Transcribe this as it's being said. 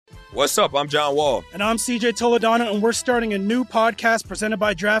What's up? I'm John Wall. And I'm CJ Toledano, and we're starting a new podcast presented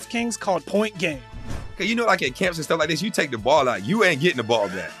by DraftKings called Point Game. Okay, you know, like at camps and stuff like this, you take the ball out, you ain't getting the ball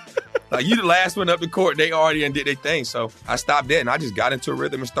back. Like, you the last one up the court, they already did their thing. So I stopped that, and I just got into a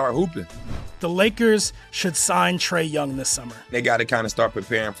rhythm and started hooping. The Lakers should sign Trae Young this summer. They got to kind of start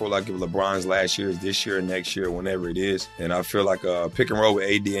preparing for, like, if LeBron's last year is this year, next year, whenever it is. And I feel like a pick and roll with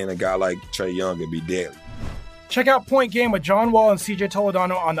AD and a guy like Trae Young would be deadly. Check out Point Game with John Wall and CJ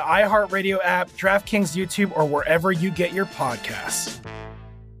Toledano on the iHeartRadio app, DraftKings YouTube, or wherever you get your podcasts.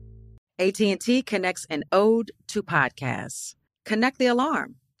 AT&T connects an ode to podcasts. Connect the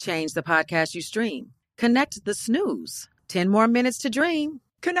alarm. Change the podcast you stream. Connect the snooze. 10 more minutes to dream.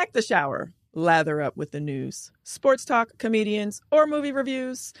 Connect the shower. Lather up with the news, sports talk, comedians, or movie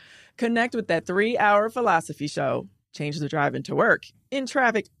reviews. Connect with that 3-hour philosophy show. Change the drive into work in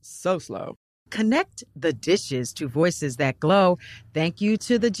traffic so slow. Connect the dishes to voices that glow. Thank you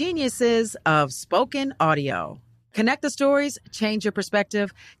to the geniuses of spoken audio. Connect the stories, change your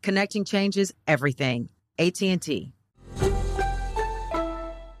perspective. Connecting changes everything. AT&T.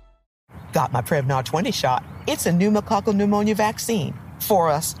 Got my Prevnar 20 shot. It's a pneumococcal pneumonia vaccine. For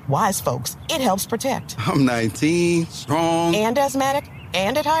us, wise folks, it helps protect. I'm 19, strong. And asthmatic,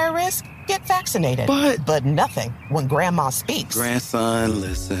 and at higher risk. Get vaccinated. But nothing when grandma speaks. Grandson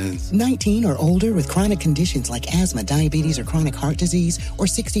listens. 19 or older with chronic conditions like asthma, diabetes, or chronic heart disease, or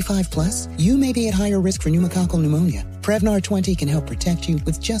 65 plus, you may be at higher risk for pneumococcal pneumonia. Prevnar 20 can help protect you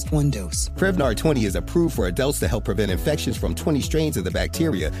with just one dose. Prevnar 20 is approved for adults to help prevent infections from 20 strains of the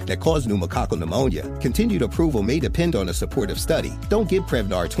bacteria that cause pneumococcal pneumonia. Continued approval may depend on a supportive study. Don't get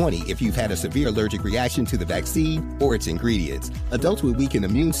Prevnar 20 if you've had a severe allergic reaction to the vaccine or its ingredients. Adults with weakened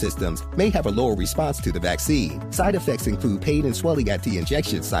immune systems may have a lower response to the vaccine. Side effects include pain and swelling at the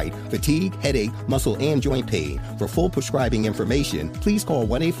injection site, fatigue, headache, muscle, and joint pain. For full prescribing information, please call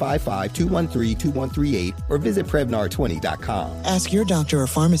 1-855-213-2138 or visit Prevnar20.com. Ask your doctor or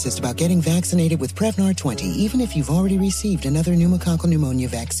pharmacist about getting vaccinated with Prevnar 20, even if you've already received another pneumococcal pneumonia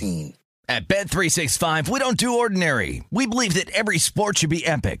vaccine. At Bet365, we don't do ordinary. We believe that every sport should be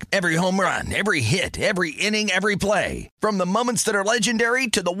epic. Every home run, every hit, every inning, every play. From the moments that are legendary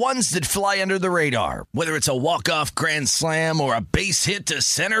to the ones that fly under the radar. Whether it's a walk-off grand slam or a base hit to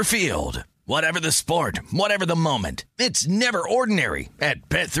center field. Whatever the sport, whatever the moment. It's never ordinary at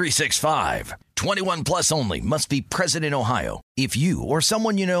Bet365. 21 plus only. Must be present in Ohio. If you or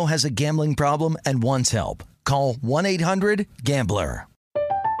someone you know has a gambling problem and wants help, call 1-800-GAMBLER.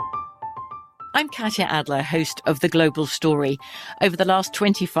 I'm Katya Adler, host of The Global Story. Over the last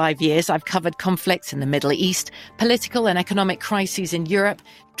 25 years, I've covered conflicts in the Middle East, political and economic crises in Europe,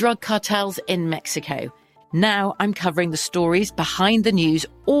 drug cartels in Mexico. Now I'm covering the stories behind the news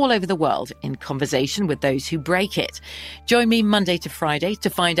all over the world in conversation with those who break it. Join me Monday to Friday to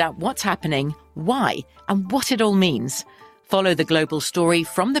find out what's happening, why, and what it all means. Follow The Global Story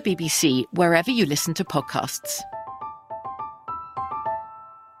from the BBC wherever you listen to podcasts.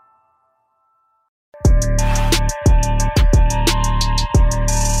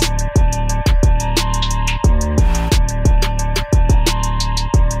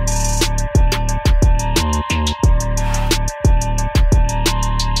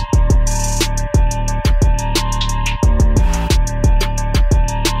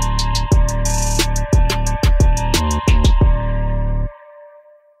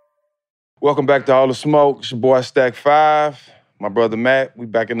 Welcome back to All the Smoke. It's your boy Stack 5, my brother Matt. We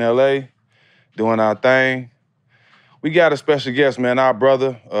back in LA doing our thing. We got a special guest, man, our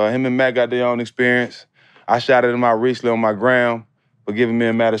brother. Him and Matt got their own experience. I shouted him out recently on my gram for giving me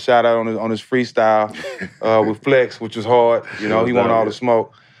and Matt a shout out on his freestyle with Flex, which was hard. You know, he wanted all the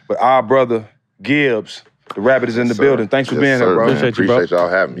smoke. But our brother Gibbs, the Rabbit, is in the building. Thanks for being here, bro. Appreciate y'all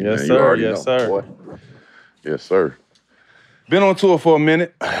having me, man. Sir. You already Yes, know, sir. boy. Yes, sir. Been on tour for a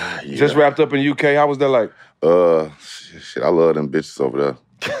minute. Just wrapped up in UK. How was that like? Shit, I love them bitches over there.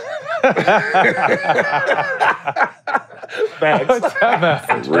 Facts.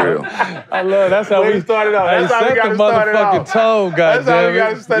 For real. I love that's how we started out. That's how we got to start it off. Tone, That's how we got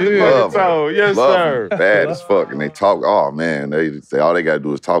to set the fucking tone. Yes, Love sir. them. Bad as fuck. And they talk, oh man, they say all they gotta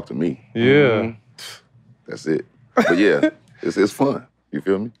do is talk to me. Yeah. That's it. But yeah, it's fun. You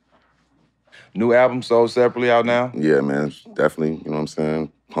feel me? New album sold separately out now? Yeah, man. It's definitely, you know what I'm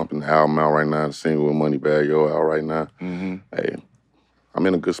saying? Pumping the album out right now, the single with Moneybagg Yo out right now. Mm-hmm. Hey, I'm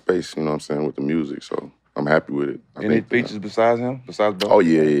in a good space, you know what I'm saying, with the music, so I'm happy with it. I Any think, features besides him? Besides Bo? Oh,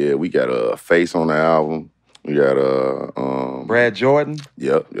 yeah. We got a Face on the album. We got Brad Jordan?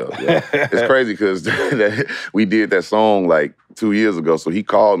 Yep. It's crazy because we did that song like 2 years ago, so he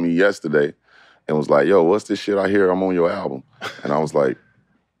called me yesterday and was like, yo, what's this shit I hear? I'm on your album. And I was like,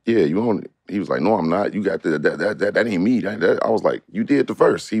 yeah, you own it. He was like, no, I'm not. You got that ain't me. I was like, you did the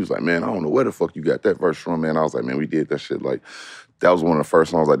verse. He was like, man, I don't know where the fuck you got that verse from, man. I was like, man, we did that shit. Like, that was one of the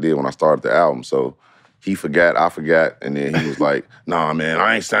first songs I did when I started the album. So he forgot, I forgot, and then he was like, nah, man,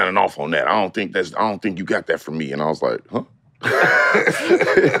 I ain't signing off on that. I don't think you got that from me. And I was like, huh?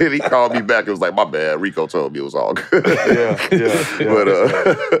 And he called me back and was like, my bad. Rico told me it was all good. But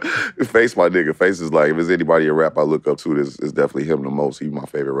Face, my nigga. Face is like, if there's anybody a rap I look up to, it's definitely him the most. He's my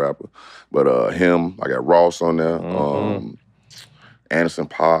favorite rapper. But him, I got Ross on there. Anderson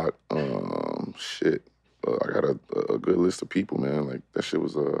 .Paak. I got a good list of people, man. Like, that shit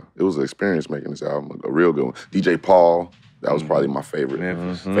was it was an experience making this album, a real good one. DJ Paul, that was probably my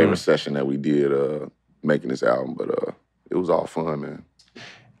favorite session that we did making this album. But it was all fun, man.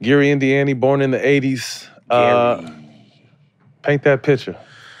 Gary Indiana, born in the 80s. Paint that picture.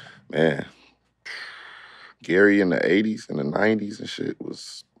 Man, Gary in the 80s and the 90s and shit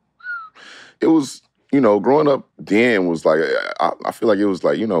it was, you know, growing up then was like, I feel like it was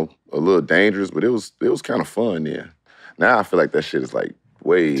like, you know, a little dangerous, but it was kind of fun then. Now I feel like that shit is like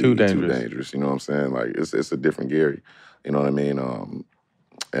way too dangerous, you know what I'm saying? Like, it's a different Gary, you know what I mean?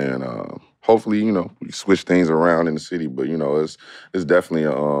 Hopefully, you know, we switch things around in the city, but, you know, it's definitely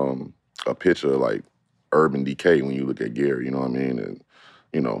a picture of, like, urban decay when you look at Gary, you know what I mean? And,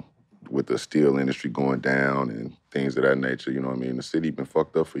 you know, with the steel industry going down and things of that nature, you know what I mean? The city been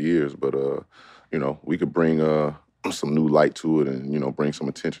fucked up for years, but, you know, we could bring some new light to it and, you know, bring some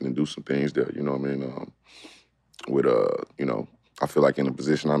attention and do some things there, you know what I mean? You know, I feel like in the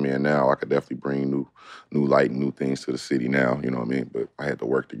position I'm in now, I could definitely bring new light and new things to the city now, you know what I mean? But I had to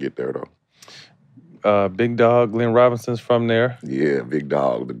work to get there, though. Big Dog, Glenn Robinson's from there. Yeah, Big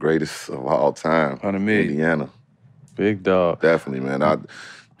Dog, the greatest of all time. Indiana. Big Dog. Definitely, man.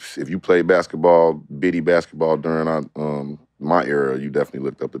 If you played basketball, bitty basketball during my era, you definitely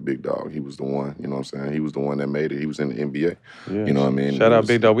looked up to Big Dog. He was the one, you know what I'm saying? He was the one that made it. He was in the NBA. Yeah. You know what I mean? Shout out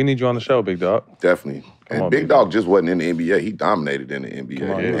Big Dog. We need you on the show, Big Dog. Definitely. And Big Dog just wasn't in the NBA. He dominated in the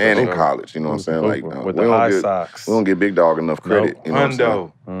NBA and in college, you know what I'm saying? Like, with the high socks. We don't give Big Dog enough credit. You know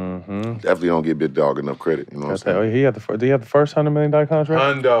Hundo. what I'm saying? Definitely don't give Big Dog enough credit, you know what I'm saying? Did he have the first $100 million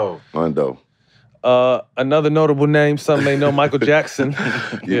contract? Hundo. Another notable name, some may know, Michael Jackson.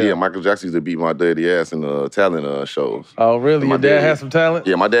 Yeah, Michael Jackson used to beat my daddy ass in the talent shows. Oh, really? Your dad had some talent?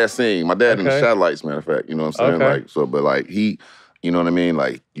 Yeah, my dad sing. My dad in the Satellites, matter of fact. You know what I'm saying? Okay. Like, so, but like he, you know what I mean?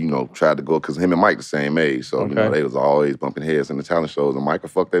 Like, you know, tried to go, because him and Mike the same age. So, you know, they was always bumping heads in the talent shows, and Mike would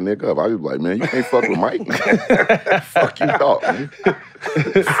fuck that nigga up. I was like, man, you can't fuck with Mike. Fuck you thought, man.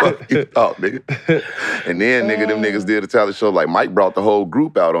 Fuck you thought, nigga. And then, nigga, them niggas did a talent show. Like, Mike brought the whole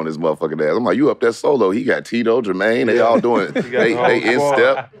group out on his motherfucking ass. I'm like, you up there solo. He got Tito, Jermaine. They all doing it. They in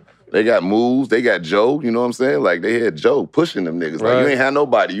step. They got moves. They got Joe. You know what I'm saying? Like, they had Joe pushing them niggas. Like, you ain't had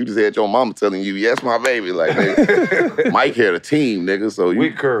nobody. You just had your mama telling you, yes, my baby. Like, nigga, Mike had a team, nigga. So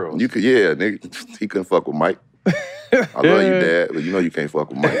you nigga, he couldn't fuck with Mike. I love you, Dad, but you know you can't fuck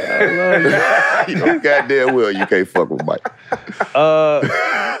with Mike. I love you. You know goddamn well you can't fuck with Mike.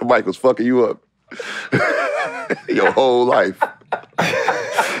 Mike was fucking you up your whole life.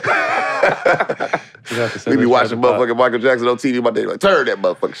 We be watching motherfucking Michael Jackson on TV my day, like, turn that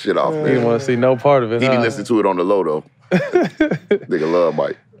motherfucking shit off, man. He didn't want to see no part of it. He didn't listen to it on the low, though. Nigga love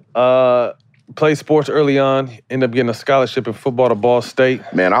Mike. Played sports early on, ended up getting a scholarship in football to Ball State.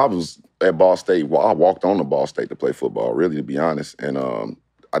 Man, I was at Ball State. Well, I walked on to Ball State to play football, really, to be honest. And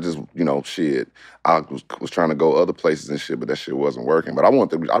I just, you know, shit. I was trying to go other places and shit, but that shit wasn't working. But I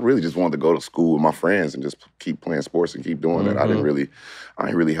really just wanted to go to school with my friends and just keep playing sports and keep doing it. I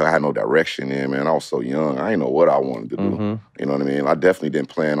ain't really had no direction in, man. I was so young. I didn't know what I wanted to do. You know what I mean? I definitely didn't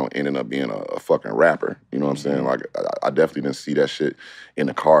plan on ending up being a fucking rapper. You know what I'm saying? Like, I definitely didn't see that shit in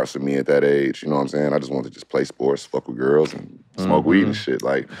the cards for me at that age. You know what I'm saying? I just wanted to just play sports, fuck with girls, and smoke weed and shit.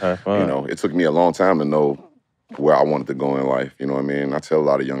 Like, you know, it took me a long time to know where I wanted to go in life, you know what I mean? I tell a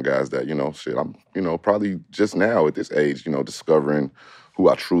lot of young guys that, you know, shit, I'm, you know, probably just now at this age, you know, discovering who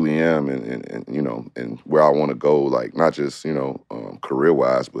I truly am and you know, and where I want to go, like, not just, you know,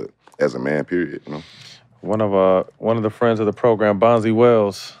 career-wise, but as a man, period, you know? One of the friends of the program, Bonzi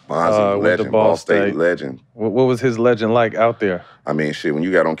Wells, went to Ball State legend. What was his legend like out there? I mean, shit, when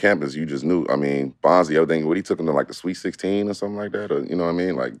you got on campus, you just knew. I mean, Bonzi, everything, he took him to like the Sweet 16 or something like that, or, you know what I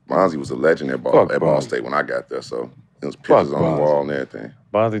mean? Like, Bonzi was a legend at Ball State when I got there, so. It was pictures on the wall and everything.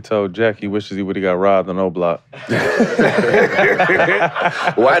 Bonzi told Jack he wishes he would have got robbed on O-Block.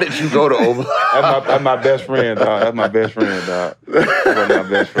 Why did you go to O-Block? That's my best friend, dog. That's my best friend, dog. That's my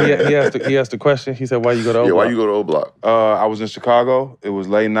best friend. He asked the question. He said, why you go to O-Block? Yeah, why you go to O-Block? I was in Chicago. It was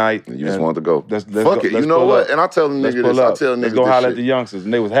late night. You just wanted to go. Fuck it. You know what? And I tell them niggas this. I tell niggas let's go holler at the youngsters.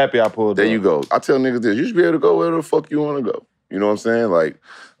 And they was happy I pulled up. There you go. I tell niggas this. You should be able to go wherever the fuck you want to go. You know what I'm saying? Like,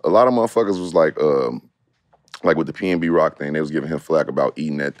 a lot of motherfuckers was like with the PNB Rock thing, they was giving him flack about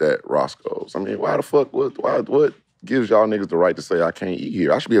eating at that Roscoe's. I mean, why the fuck, what gives y'all niggas the right to say I can't eat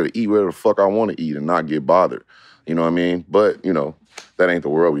here? I should be able to eat wherever the fuck I want to eat and not get bothered. You know what I mean? But, you know, that ain't the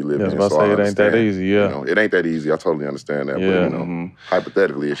world we live in. I was about to say, it ain't that easy, yeah. You know, it ain't that easy. I totally understand that. Yeah. But, you know,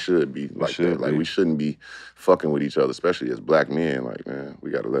 hypothetically, it should be like that. Like, we shouldn't be fucking with each other, especially as black men. Like, man,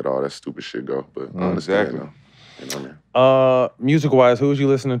 we got to let all that stupid shit go. But I understand, though. You know what I mean? Music-wise, who was you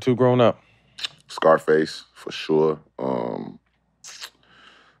listening to growing up? Scarface, for sure.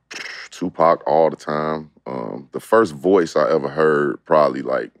 Tupac all the time. The first voice I ever heard probably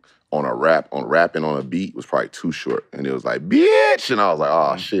like rapping on a beat was probably Too Short. And it was like, bitch! And I was like,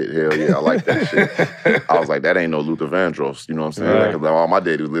 oh shit, hell yeah, I like that shit. I was like, that ain't no Luther Vandross, you know what I'm saying? Right. Like, all my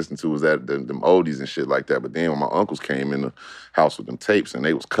daddy was listening to was them oldies and shit like that. But then when my uncles came in the house with them tapes and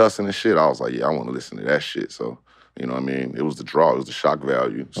they was cussing and shit, I was like, yeah, I want to listen to that shit. So, you know what I mean? It was the draw. It was the shock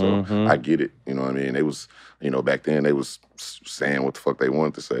value. So I get it. You know what I mean? They was, you know, back then they was saying what the fuck they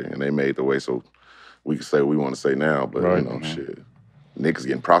wanted to say. And they made the way so we could say what we want to say now. But, you know, shit. Niggas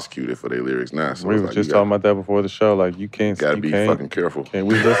getting prosecuted for their lyrics now. So we were just talking about that before the show. Like, you gotta be fucking careful. We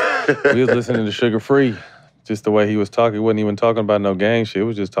was listening to Sugar Free. Just the way he was talking. He wasn't even talking about no gang shit. He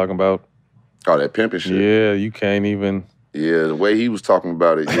was just talking about... Oh, that pimping shit? Yeah, you can't even... Yeah, the way he was talking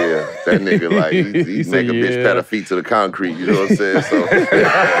about it, yeah. That nigga, like, he make a bitch pat her feet to the concrete, you know what I'm saying? So,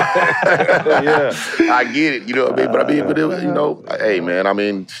 I get it, you know what I mean? But it was, you know, hey, man, I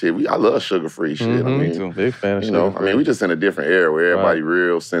mean, shit, I love sugar-free shit. I mean, me too. Big fan of you know, sugar-free. I mean, we just in a different era where everybody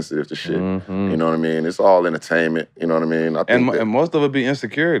real sensitive to shit. You know what I mean? It's all entertainment, you know what I mean? I think and most of it be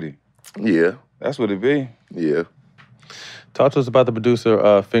insecurity. Yeah. That's what it be. Yeah. Talk to us about the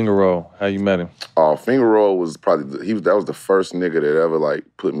producer, Finger Roll. How you met him? Finger Roll was probably that was the first nigga that ever like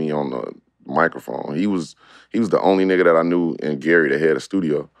put me on the microphone. He was the only nigga that I knew in Gary that had a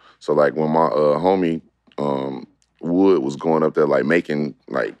studio. So like when my homie Wood was going up there like making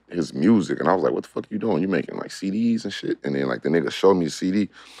like his music, and I was like, "What the fuck you doing? You making like CDs and shit?" And then like the nigga showed me the CD,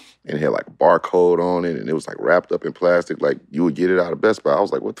 and it had like a barcode on it, and it was like wrapped up in plastic, like you would get it out of Best Buy. I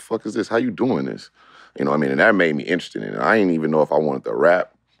was like, "What the fuck is this? How you doing this?" You know what I mean? And that made me interested in it. I didn't even know if I wanted to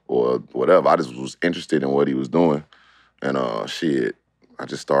rap or whatever. I just was interested in what he was doing. And shit, I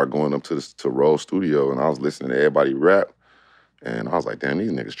just started going up to Roll Studio, and I was listening to everybody rap. And I was like, damn,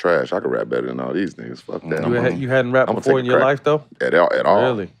 these niggas trash. I could rap better than all these niggas. Fuck that. You hadn't rapped before in your life, though? At all.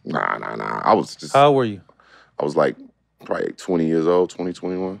 Really? Nah. I was just... How old were you? I was like probably 20 years old, 20,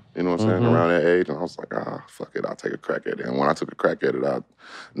 21. You know what I'm saying? Around that age. And I was like, fuck it. I'll take a crack at it. And when I took a crack at it, I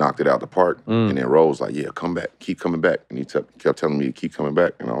knocked it out the park. And then Rose was like, yeah, come back. Keep coming back. And he kept telling me to keep coming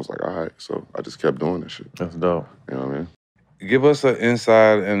back. And I was like, all right. So I just kept doing that shit. That's dope. You know what I mean? Give us an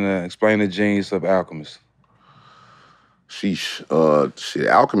insight and explain the genius of Alchemist. Sheesh. Shit,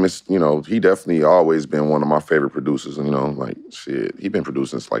 Alchemist, you know, he definitely always been one of my favorite producers. You know, like, shit, he been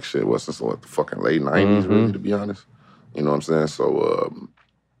producing since the fucking late 90s, really, to be honest. You know what I'm saying? So,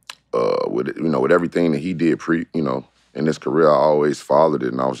 with everything that he did in his career, I always followed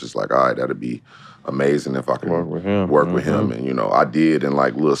it, and I was just like, all right, that'd be amazing if I could work with him. And, you know, I did in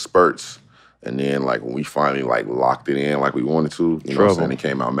like little spurts. And then like when we finally like locked it in like we wanted to, you know what I'm saying? It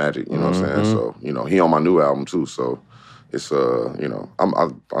came out magic, you know what I'm saying? So, you know, he on my new album too. So it's you know,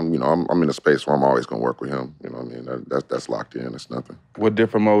 I'm in a space where I'm always gonna work with him. You know what I mean? That's locked in. It's nothing. What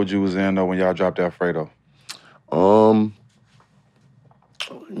different mode you was in though when y'all dropped Alfredo? You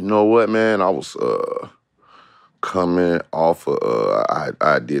know what, man? I was coming off of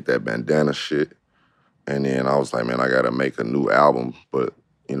I did that bandana shit, and then I was like, man, I gotta make a new album, but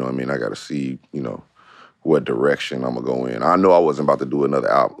you know what I mean? I gotta see, you know, what direction I'm gonna go in. I know I wasn't about to do another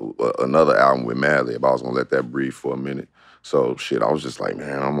album with Madlib. I was gonna let that breathe for a minute. So shit, I was just like,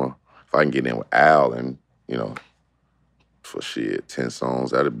 man, if I can get in with Al and, you know, for shit, 10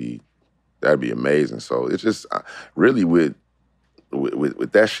 songs, that'd be amazing. So it's just really with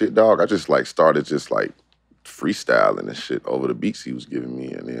that shit, dog, I just like started just like freestyling and shit over the beats he was giving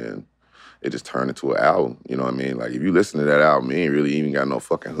me, and then it just turned into an album. You know what I mean? Like if you listen to that album, it ain't really even got no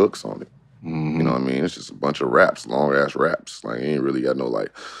fucking hooks on it. You know what I mean? It's just a bunch of raps, long ass raps. Like it ain't really got no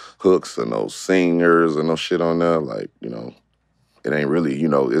like hooks or no singers or no shit on there. Like, you know, it ain't really, you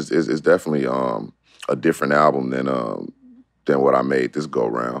know, it's definitely a different album than what I made this go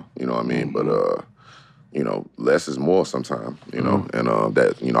round. You know what I mean? But you know, less is more sometimes. You know, and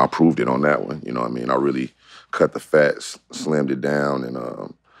that I proved it on that one. You know what I mean? I really cut the fat, slimmed it down, and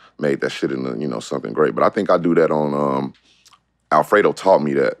made that shit into something great. But I think I do that on. Alfredo taught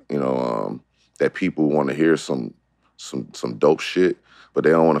me that. That people want to hear some dope shit, but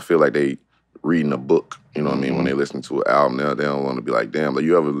they don't want to feel like they reading a book. You know what I mean? When they listen to an album, they don't want to be like, damn. Like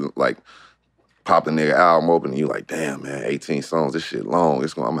you ever like pop the nigga album open and you like, damn man, 18 songs, this shit long. I'm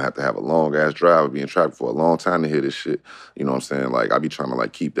gonna have to have a long ass drive. I've been in traffic for a long time to hear this shit. You know what I'm saying? Like I be trying to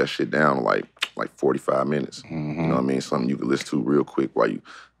like keep that shit down to like 45 minutes. You know what I mean? Something you can listen to real quick while you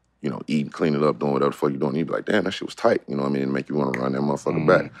eat, clean it up, doing whatever the fuck you doing. You be like, damn, that shit was tight. You know what I mean? And make you want to run that motherfucker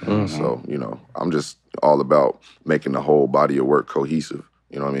back. So, I'm just all about making the whole body of work cohesive.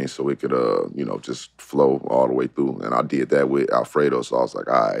 You know what I mean? So it could, just flow all the way through. And I did that with Alfredo. So I was like,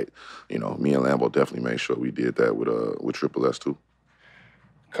 all right, me and Lambo definitely made sure we did that with Triple S too.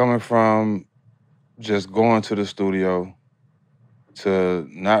 Coming from just going to the studio to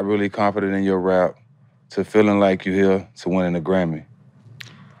not really confident in your rap to feeling like you're here to winning a Grammy.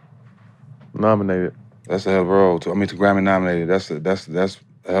 Nominated. That's a hell of a road. To Grammy nominated. That's a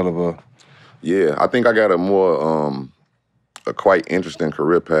hell of a. Yeah, I think I got a more a quite interesting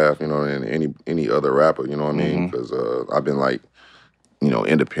career path, than any other rapper. You know what I mean? Because I've been like,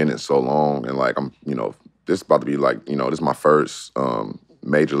 independent so long, and like I'm, this is about to be like, this is my first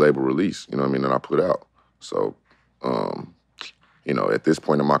major label release. You know what I mean? That I put out. So, at this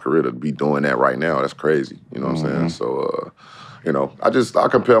point in my career to be doing that right now, that's crazy. You know what I'm saying? So. I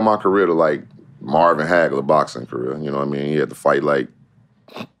compare my career to like Marvin Hagler boxing career. You know what I mean? He had to fight like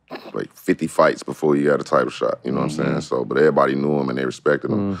 50 fights before he got a title shot. You know what I'm saying? So, but everybody knew him and they respected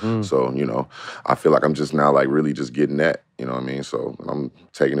him. So, I feel like I'm just now like really just getting that. You know what I mean? So I'm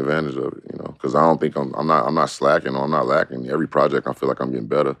taking advantage of it. Because I don't think I'm not slacking or I'm not lacking. Every project I feel like I'm getting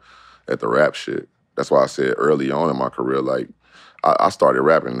better at the rap shit. That's why I said early on in my career, like I started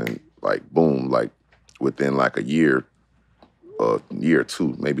rapping and like boom, like within like a year or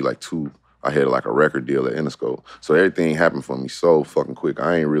two, maybe like two, I had like a record deal at Interscope. So everything happened for me so fucking quick.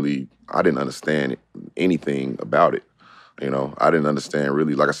 I didn't understand anything about it. I didn't understand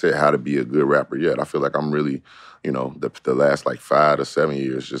really, like I said, how to be a good rapper yet. I feel like I'm really, the last like 5 to 7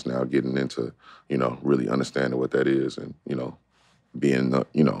 years just now getting into, really understanding what that is and, being,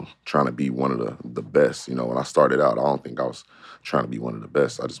 trying to be one of the best. When I started out, I don't think I was trying to be one of the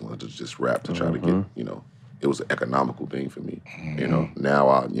best. I just wanted to just rap to try to get, it was an economical thing for me. Now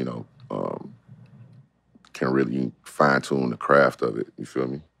I, can really fine tune the craft of it. You feel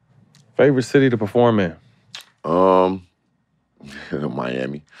me? Favorite city to perform in?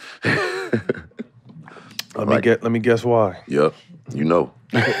 Miami. Let me guess why. Yep, you know.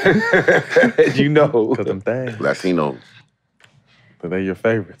 You know. Because them things. Latino. But they're your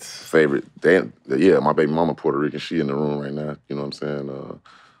favorites. Favorite. Yeah, my baby mama Puerto Rican. She in the room right now. You know what I'm saying?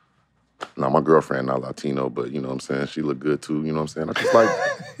 Now, my girlfriend not Latino, but you know what I'm saying? She look good too, you know what I'm saying?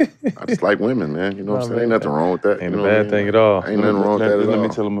 I just like women, man. You know what I'm saying? Ain't nothing wrong with that. Ain't a bad thing at all. Ain't nothing wrong with that at all. Let me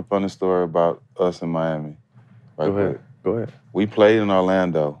tell them a funny story about us in Miami. Go ahead. We played in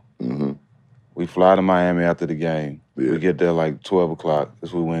Orlando. We fly to Miami after the game. Yeah. We get there like 12 o'clock.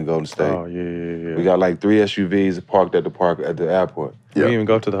 That's when we win Golden State. Oh, yeah. We got like 3 SUVs parked at the airport. We didn't even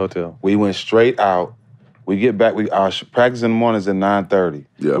go to the hotel. We went straight out. We get back, our practice in the morning is at 9:30.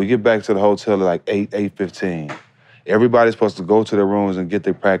 Yeah. We get back to the hotel at like 8:15. Everybody's supposed to go to their rooms and get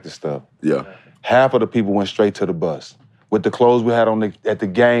their practice stuff. Yeah. Half of the people went straight to the bus. With the clothes we had on at the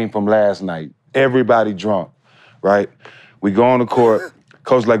game from last night. Everybody drunk, right? We go on the court.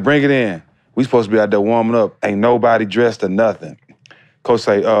 Coach like, bring it in. We supposed to be out there warming up. Ain't nobody dressed or nothing. Coach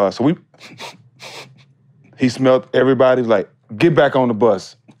say, he smelled everybody, like, get back on the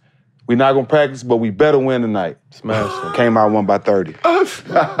bus. We not gonna practice, but we better win tonight. Smash it. Came out won by 30.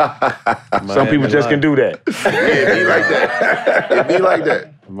 Some people just can do that. It be like that. It be like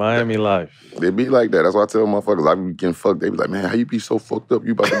that. Miami life. It be like that. That's why I tell motherfuckers, I be getting fucked. They be like, man, how you be so fucked up?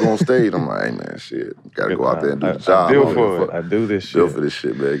 You about to go on stage? I'm like, hey, man, shit. Gotta go out there and do the job. I do this shit. Built for this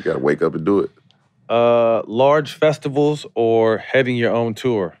shit, man. You gotta wake up and do it. Large festivals or heading your own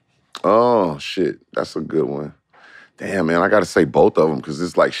tour? Oh, shit. That's a good one. Damn, man, I gotta say both of them because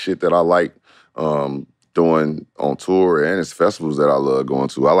it's like shit that I like doing on tour and it's festivals that I love going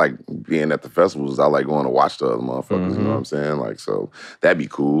to. I like being at the festivals. I like going to watch the other motherfuckers, you know what I'm saying? Like, so that'd be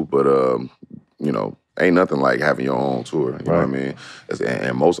cool, but, ain't nothing like having your own tour, you know what I mean?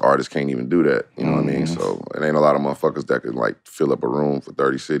 And most artists can't even do that, you know what I mean? So it ain't a lot of motherfuckers that could like fill up a room for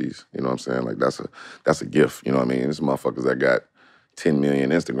 30 cities, you know what I'm saying? Like that's a gift, you know what I mean? There's motherfuckers that got 10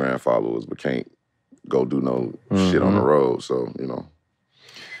 million Instagram followers but can't go do no shit on the road. So, you know.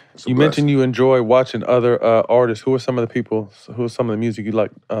 You mentioned you enjoy watching other artists. Who are some of the people, who are some of the music you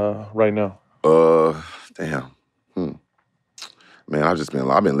like right now? Man,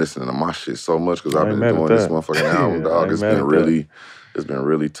 I've been listening to my shit so much because I've been doing this motherfucking album, dog. It's been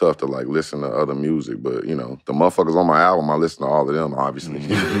really tough to like listen to other music, but you know, the motherfuckers on my album, I listen to all of them, obviously.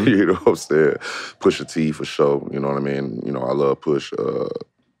 You know what I'm saying? Pusha T for sure, you know what I mean? You know, I love Push,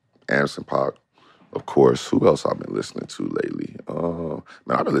 Anderson .Paak, of course. Who else I've been listening to lately?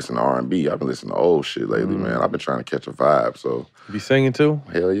 Man, I've been listening to R&B. I've been listening to old shit lately, man. I've been trying to catch a vibe, so. You be singing too?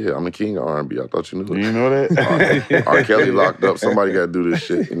 Hell yeah, I'm the king of R&B. I thought you knew. Do you know that? R. Kelly locked up. Somebody got to do this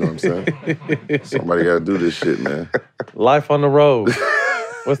shit, you know what I'm saying? Somebody got to do this shit, man. Life on the road.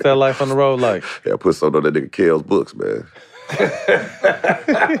 What's that life on the road like? Yeah, I put some on that nigga Kale's books, man.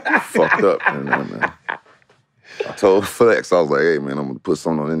 Fucked up, man. I told Flex, I was like, hey, man, I'm going to put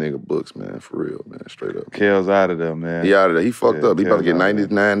something on that nigga books, man, for real, man, straight up. Kale's out of there, man. He out of there. He fucked up. He about to get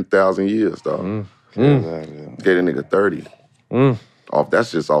 99,000 years, dog. Kale's out of there. Gave that nigga 30.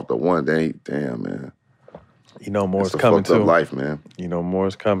 That's just off the one. Damn, man. You know more is It's coming, a fucked too. up life, man. You know more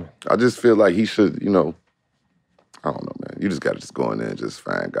is coming. I just feel like he should, you know, I don't know, man. You just got to just go in there and just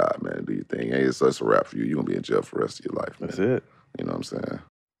find God, man, and do your thing. Hey, it's a wrap for you. You're going to be in jail for the rest of your life, man. That's it. You know what I'm saying?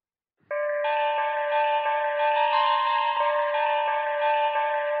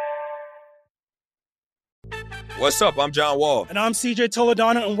 What's up? I'm John Wall. And I'm CJ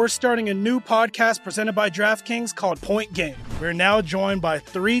Toledano, and we're starting a new podcast presented by DraftKings called Point Game. We're now joined by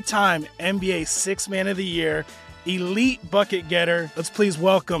 3-time NBA Sixth Man of the Year, elite bucket getter. Let's please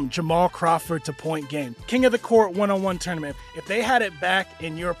welcome Jamal Crawford to Point Game. King of the Court one-on-one tournament. If they had it back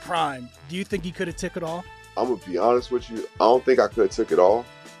in your prime, do you think he could have took it all? I'm going to be honest with you. I don't think I could have took it all,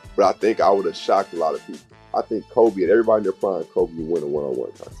 but I think I would have shocked a lot of people. I think Kobe and everybody in their prime, Kobe would win a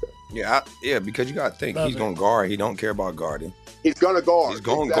one-on-one contest. Yeah, because you got to think, he's going to guard. He don't care about guarding. He's going to guard. He's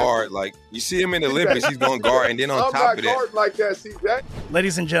going to guard. Like, you see him in the Olympics, he's going to guard. And then on top of that. I'm not guarding like that, see that?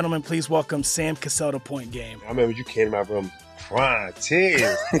 Ladies and gentlemen, please welcome Sam Cassell to Point Game. I remember you came out from prime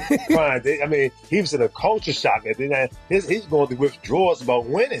 10. I mean, he was in a culture shock. And then he's going through withdrawals about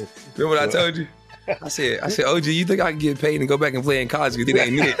winning. Remember what I told you? I said, OG, you think I can get paid and go back and play in college because it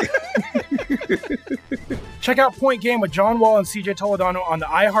ain't it? Check out Point Game with John Wall and CJ Toledano on the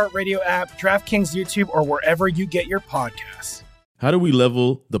iHeartRadio app, DraftKings YouTube, or wherever you get your podcasts. How do we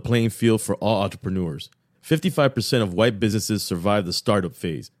level the playing field for all entrepreneurs? 55% of white businesses survive the startup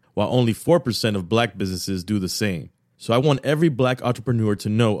phase, while only 4% of black businesses do the same. So I want every black entrepreneur to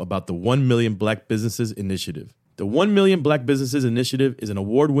know about the 1 Million Black Businesses Initiative. The 1 Million Black Businesses Initiative is an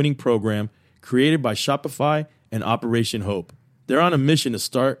award-winning program created by Shopify and Operation Hope. They're on a mission to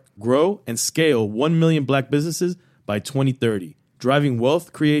start, grow, and scale 1 million black businesses by 2030, driving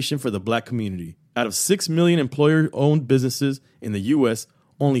wealth creation for the black community. Out of 6 million employer-owned businesses in the U.S.,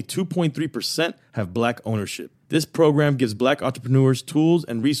 only 2.3% have black ownership. This program gives black entrepreneurs tools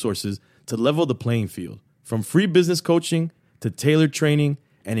and resources to level the playing field, from free business coaching to tailored training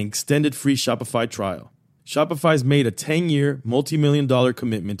and an extended free Shopify trial. Shopify's made a 10-year, multi-million-dollar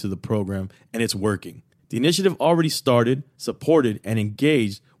commitment to the program, and it's working. The initiative already started, supported, and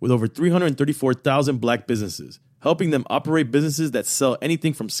engaged with over 334,000 black businesses, helping them operate businesses that sell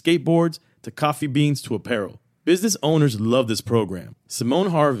anything from skateboards to coffee beans to apparel. Business owners love this program. Simone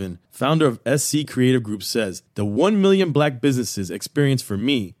Harvin, founder of SC Creative Group, says, "The 1 million black businesses experience for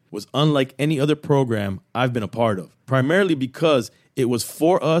me was unlike any other program I've been a part of, primarily because it was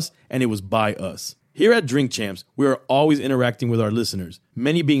for us and it was by us." Here at Drink Champs, we are always interacting with our listeners,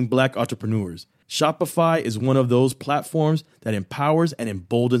 many being black entrepreneurs. Shopify is one of those platforms that empowers and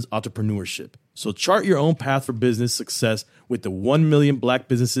emboldens entrepreneurship. So chart your own path for business success with the 1 Million Black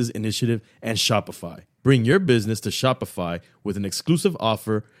Businesses Initiative and Shopify. Bring your business to Shopify with an exclusive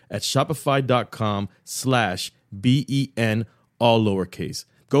offer at shopify.com/BEN, all lowercase.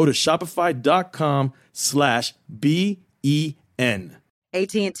 Go to shopify.com/BEN.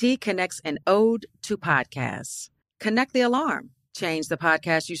 AT&T connects an ode to podcasts. Connect the alarm. Change the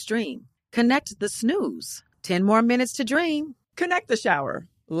podcast you stream. Connect the snooze. 10 more minutes to dream. Connect the shower.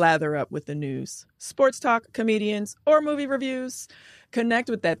 Lather up with the news. Sports talk, comedians, or movie reviews. Connect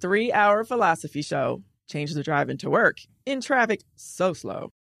with that 3-hour philosophy show. Change the drive into work in traffic so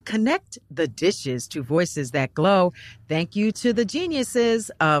slow. Connect the dishes to voices that glow. Thank you to the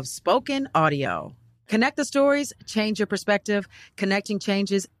geniuses of spoken audio. Connect the stories, change your perspective. Connecting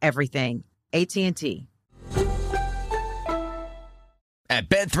changes everything. AT&T. At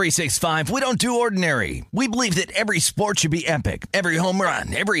Bet365, we don't do ordinary. We believe that every sport should be epic. Every home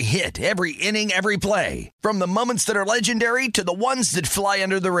run, every hit, every inning, every play. From the moments that are legendary to the ones that fly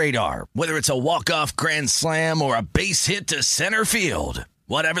under the radar. Whether it's a walk-off grand slam or a base hit to center field.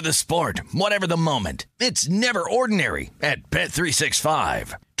 Whatever the sport, whatever the moment. It's never ordinary at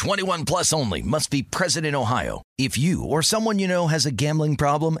Bet365. 21 plus only. Must be present in Ohio. If you or someone you know has a gambling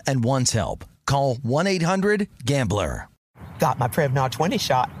problem and wants help, call 1-800-GAMBLER. Got my Prevnar 20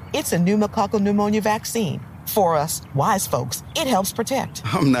 shot. It's a pneumococcal pneumonia vaccine. For us, wise folks, it helps protect.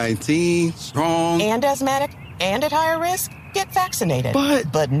 I'm 19, strong. And asthmatic and at higher risk? Get vaccinated.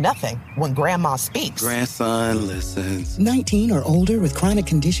 But nothing when grandma speaks. Grandson listens. 19 or older with chronic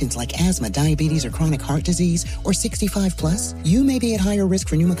conditions like asthma, diabetes, or chronic heart disease, or 65 plus, you may be at higher risk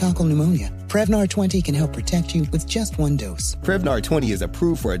for pneumococcal pneumonia. Prevnar 20 can help protect you with just one dose. Prevnar 20 is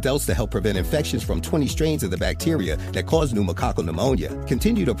approved for adults to help prevent infections from 20 strains of the bacteria that cause pneumococcal pneumonia.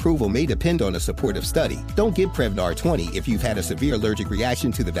 Continued approval may depend on a supportive study. Don't give Prevnar 20 if you've had a severe allergic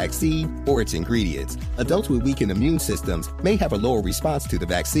reaction to the vaccine or its ingredients. Adults with weakened immune systems may have a lower response to the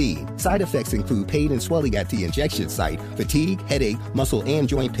vaccine. Side effects include pain and swelling at the injection site, fatigue, headache, muscle, and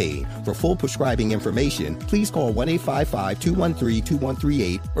joint pain. For full prescribing information, please call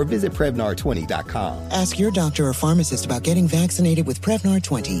 1-855-213-2138 or visit Prevnar20.com. Ask your doctor or pharmacist about getting vaccinated with Prevnar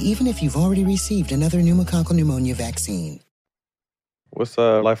 20, even if you've already received another pneumococcal pneumonia vaccine. What's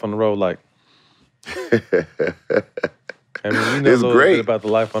life on the road like? I mean, you know It's a little great. bit about the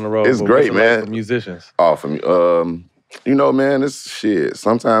life on the road. It's but great, what's it like man. for musicians. Oh, for me, you know, man, it's shit.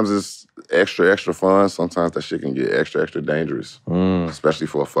 Sometimes it's extra fun. Sometimes that shit can get extra dangerous, especially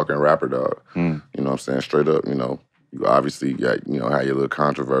for a fucking rapper, dog. You know what I'm saying? Straight up, you know, you obviously got, you know, have your little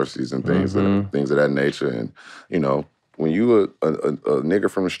controversies and things, things of that nature. And, you know, when you a nigga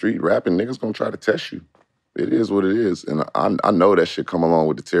from the street rapping, niggas gonna try to test you. It is what it is. And I know that shit come along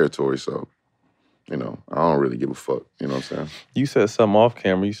with the territory, so, you know, I don't really give a fuck. You know what I'm saying? You said something off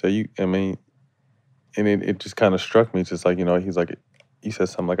camera. You said and it just kind of struck me. Just like, you know, he's like, you said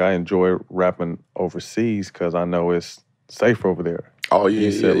something like, I enjoy rapping overseas because I know it's safer over there. Oh, yeah,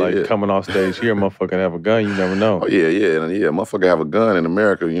 You said, yeah. coming off stage here, motherfucker have a gun, you never know. Oh, yeah. Motherfucker have a gun in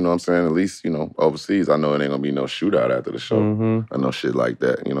America, you know what I'm saying? At least, you know, overseas, I know it ain't gonna be no shootout after the show. I know shit like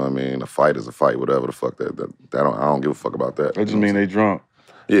that, you know what I mean? A fight is a fight, whatever the fuck I don't give a fuck about that. That just mean they drunk.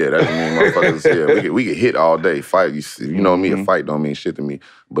 Yeah, that just mean motherfuckers, we get hit all day, fight. You know me, a fight don't mean shit to me.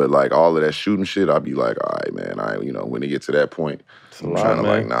 But like all of that shooting shit, I'll be like, all right, man, you know, when it get to that point, I'm trying to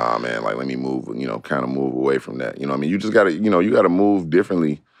like, nah, man, like let me move, you know, kind of move away from that. You know what I mean? You just gotta, you know, you gotta move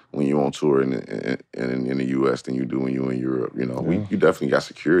differently when you're on tour in the U.S. than you do when you're in Europe. You know, you definitely got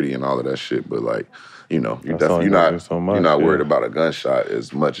security and all of that shit, but like, you know, you're not worried about a gunshot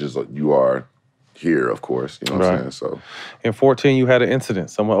as much as you are here, of course. You know what I'm saying? So, in 2014, you had an incident.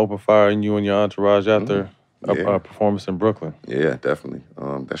 Someone opened fire on you and your entourage after a performance in Brooklyn. Yeah, definitely.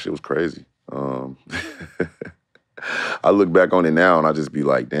 That shit was crazy. I look back on it now and I just be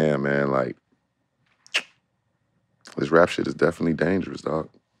like, damn, man, like, this rap shit is definitely dangerous, dog.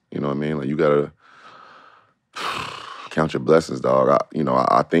 You know what I mean? Like, you gotta count your blessings, dog. I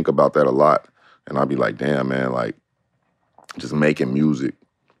think about that a lot, and I be like, damn, man, like, just making music,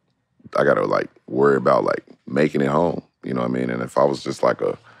 I gotta, like, worry about, like, making it home. You know what I mean? And if I was just, like,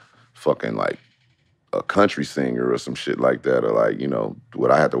 a fucking, like, a country singer or some shit like that, or, like, you know,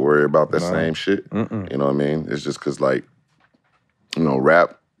 would I have to worry about that same shit? You know what I mean? It's just because, like, you know,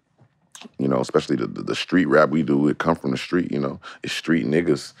 rap, you know, especially the street rap we do, it come from the street, you know. It's street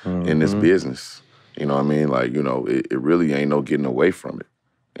niggas in this business. You know what I mean? Like, you know, it really ain't no getting away from it.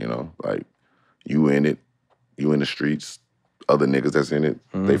 You know, like, you in it, you in the streets, other niggas that's in it,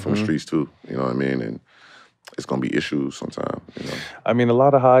 they from the streets too. You know what I mean? And it's gonna be issues sometimes, you know. I mean, a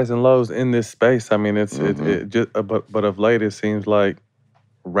lot of highs and lows in this space. I mean, it just, but of late, it seems like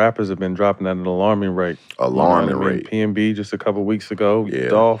rappers have been dropping at an alarming rate. Rate. PNB just a couple weeks ago.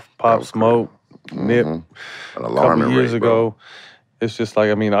 Dolph, Pop Smoke, Nip. An A alarming couple years rate, ago. It's just like,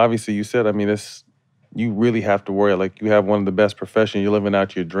 I mean, obviously you said, I mean, you really have to worry. Like, you have one of the best professions. You're living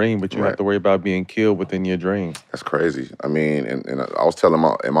out your dream, but you have to worry about being killed within your dream. That's crazy. I mean, and I was telling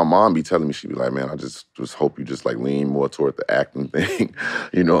my mom be telling me, she'd be like, man, I just hope you just like lean more toward the acting thing.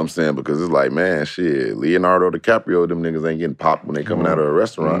 You know what I'm saying? Because it's like, man, shit, Leonardo DiCaprio, them niggas ain't getting popped when they coming out of a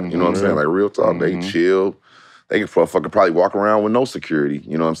restaurant. You know what I'm saying? Like, real talk, they chill. They can fucking probably walk around with no security.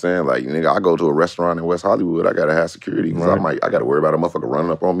 You know what I'm saying? Like, nigga, I go to a restaurant in West Hollywood, I gotta have security because I gotta worry about a motherfucker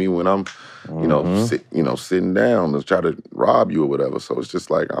running up on me when I'm, you know, sitting down to try to rob you or whatever. So it's just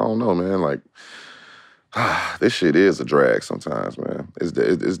like, I don't know, man. Like, this shit is a drag sometimes, man.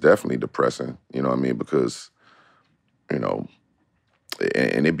 It's definitely depressing. You know what I mean? Because, you know,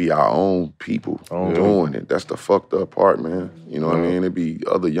 and it be our own people doing it. That's the fucked up part, man. You know what I mean? It be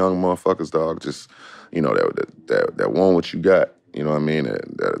other young motherfuckers, dog, just, you know, that want what you got. You know what I mean?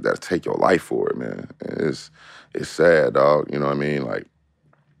 That take your life for it, man. And it's sad, dog. You know what I mean? Like,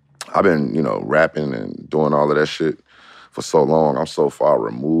 I've been, you know, rapping and doing all of that shit for so long. I'm so far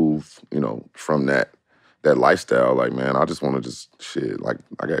removed, you know, from that lifestyle. Like, man, I just want to shit. Like,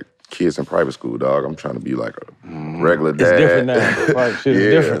 I got kids in private school, dog. I'm trying to be like a regular dad. It's different now. Right, shit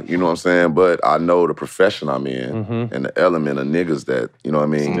is different. You know what I'm saying? But I know the profession I'm in and the element of niggas that, you know what I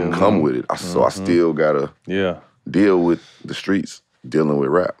mean, come with it. So I still gotta deal with the streets, dealing with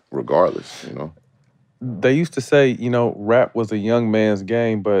rap, regardless, you know? They used to say, you know, rap was a young man's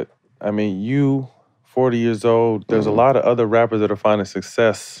game, but, I mean, you, 40 years old, there's a lot of other rappers that are finding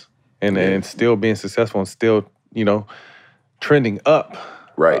success and still being successful and still, you know, trending up.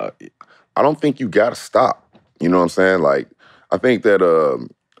 Right. I don't think you gotta stop. You know what I'm saying? Like, I think that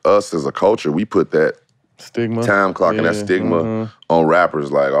us as a culture, we put that stigma, time clock and that stigma on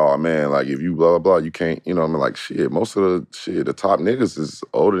rappers. Like, oh man, like if you blah, blah, blah, you can't, you know what I mean? Like, shit, most of the top niggas is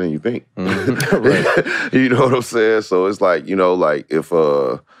older than you think. You know what I'm saying? So it's like, you know, like if,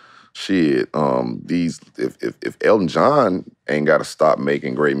 if Elton John ain't gotta stop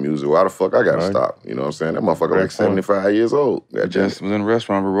making great music, why the fuck I gotta stop? You know what I'm saying? That motherfucker like 75 years old. I just was in a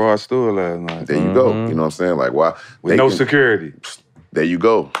restaurant with Rod Stewart last night. There you go. You know what I'm saying? Like, why? With no security. There you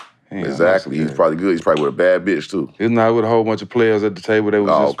go. Exactly. He's probably good. He's probably with a bad bitch, too. He's not with a whole bunch of players at the table. They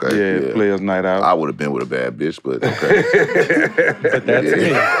was players' night out. I would have been with a bad bitch, but okay. But that's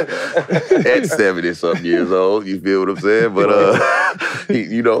me. At 70-something years old, you feel what I'm saying? But,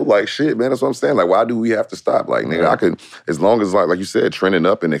 you know, like, shit, man, that's what I'm saying. Like, why do we have to stop? Like, nigga, I could, as long as, like you said, trending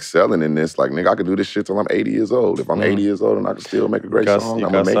up and excelling in this, like, nigga, I could do this shit till I'm 80 years old. If I'm 80 years old and I can still make a great song,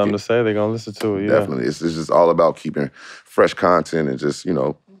 I'm going to make it. You got something to say, they're going to listen to it, Definitely. It's just all about keeping fresh content and just, you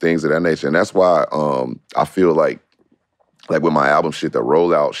know, things of that nature. And that's why I feel like with my album shit, the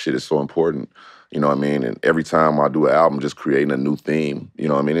rollout shit is so important. You know what I mean? And every time I do an album, just creating a new theme. You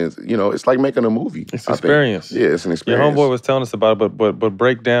know what I mean? It's like making a movie. It's an experience. Yeah, it's an experience. Your homeboy was telling us about it, but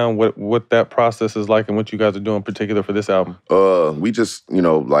break down what that process is like and what you guys are doing in particular for this album. We just, you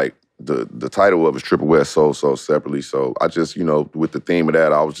know, like the title of it is Triple West Soul Separately. So I just, you know, with the theme of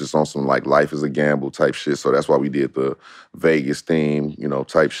that, I was just on some like life is a gamble type shit. So that's why we did the Vegas theme, you know,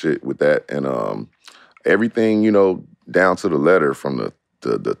 type shit with that. And everything, you know, down to the letter from the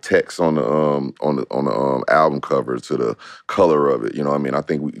text on the album cover to the color of it. You know what I mean? I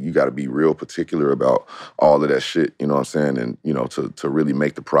think you got to be real particular about all of that shit, you know what I'm saying? And, you know, to really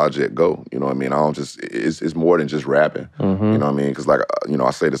make the project go, you know what I mean? I don't just, it's more than just rapping, you know what I mean? Because, like, you know,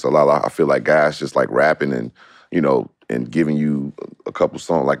 I say this a lot. I feel like guys just like rapping and, you know, and giving you a couple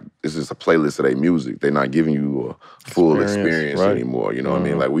songs, like it's just a playlist of their music. They're not giving you a full experience anymore, you know what I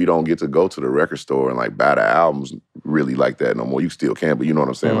mean? Like, we don't get to go to the record store and like buy the albums really like that no more. You still can, but you know what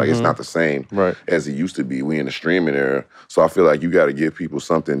I'm saying? Like, it's not the same as it used to be. We in the streaming era. So I feel like you got to give people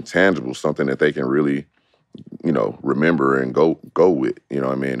something tangible, something that they can really, you know, remember and go with, you know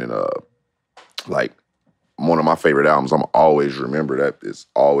what I mean? And like, one of my favorite albums, I'm always remember that. It's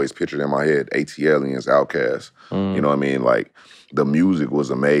always pictured in my head. ATLiens, Outkast. You know what I mean? Like, the music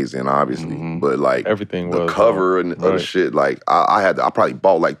was amazing, obviously, but like everything the cover and other shit. Like, I probably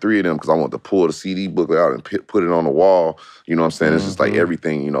bought like 3 of them because I wanted to pull the CD booklet out and put it on the wall. You know what I'm saying? It's just like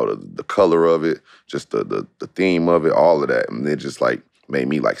everything. You know, the color of it, just the theme of it, all of that, and it just like made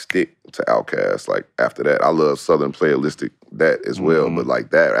me like stick to Outkast. Like, after that, I love Southern Playalistic that as well. But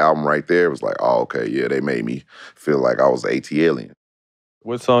like that album right there was like, oh, okay, yeah, they made me feel like I was an ATLien.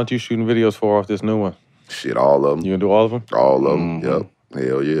 What songs you shooting videos for off this new one? Shit, all of them. You gonna do all of them? All of them, yep.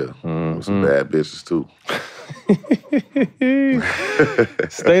 Hell yeah. With some bad bitches too.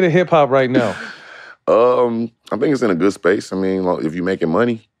 State of hip hop right now. I think it's in a good space. I mean, if you're making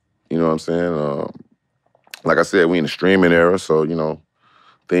money, you know what I'm saying? Like I said, we in the streaming era, so, you know,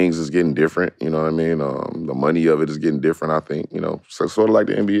 things is getting different, you know what I mean? The money of it is getting different, I think, you know. So sort of like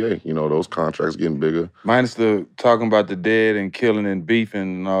the NBA, you know, those contracts getting bigger. Minus the talking about the dead and killing and beefing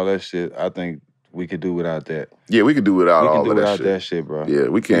and all that shit, I think we could do without that. Yeah, we could do without all of that shit. We can do without that shit, bro. Yeah,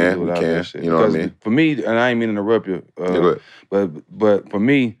 we can. We can. You know what I mean? For me, and I ain't mean to interrupt you, go ahead. But for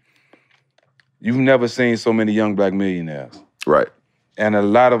me, you've never seen so many young black millionaires. Right. And a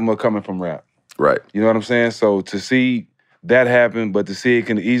lot of them are coming from rap. Right. You know what I'm saying? So to see that happen, but to see it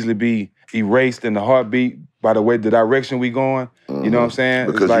can easily be erased in the heartbeat by the way, the direction we going, you know what I'm saying?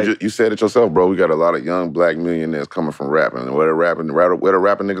 Because like, you said it yourself, bro. We got a lot of young black millionaires coming from rapping. And where the rapping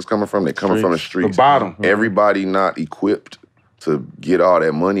niggas coming from? They coming from the streets. The bottom. Everybody not equipped to get all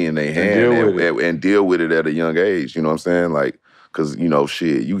that money in their hand and deal with it at a young age. You know what I'm saying? Like, Because, you know,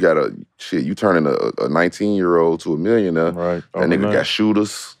 you turning a 19-year-old to a millionaire. Right. That nigga got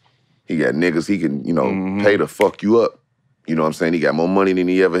shooters. He got niggas he can, you know, pay to fuck you up. You know what I'm saying? He got more money than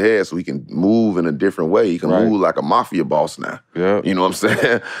he ever had, so he can move in a different way. He can move like a mafia boss now. Yeah. You know what I'm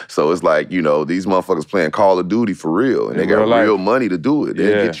saying? So it's like, you know, these motherfuckers playing Call of Duty for real, and they got real money to do it.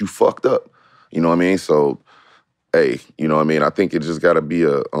 They get you fucked up. You know what I mean? So, hey, you know what I mean? I think it just got to be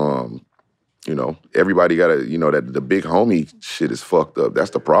a, you know, everybody got to, you know, that the big homie shit is fucked up. That's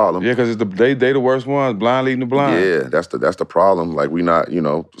the problem. Yeah, because they the worst ones, blind leading the blind. Yeah, that's the problem. Like, we not, you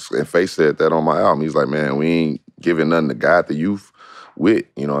know, and Face said that on my album. He's like, man, we ain't giving nothing to guide the youth with,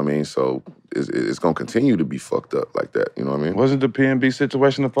 you know what I mean? So it's going to continue to be fucked up like that, you know what I mean? Wasn't the PNB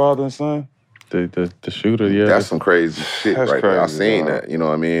situation the father and son? The shooter, yeah. That's some crazy shit right there. I seen that, you know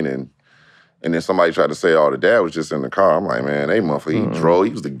what I mean? And then somebody tried to say, oh, the dad was just in the car. I'm like, man, motherfucker, he drove.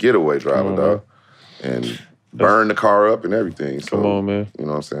 He was the getaway driver, dog. And burned the car up and everything. So, come on, man. You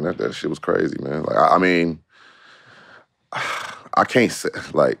know what I'm saying? That shit was crazy, man. Like, I mean, I can't say,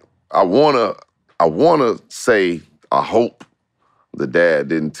 like, I wanna say I hope the dad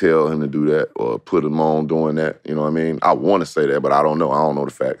didn't tell him to do that or put him on doing that. You know what I mean? I want to say that, but I don't know. I don't know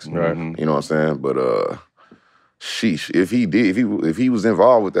the facts. Right. You know what I'm saying? But sheesh, if he was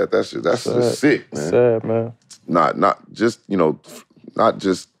involved with that, that's just sick, man. Sad, man. Not just, you know, not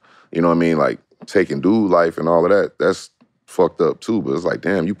just, you know what I mean, like taking dude life and all of that. That's fucked up too. But it's like,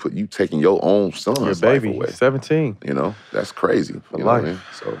 damn, you taking your own son's life away. 17. You know, that's crazy. For you life. Know what I mean?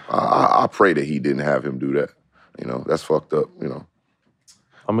 So I pray that he didn't have him do that. You know, that's fucked up, you know.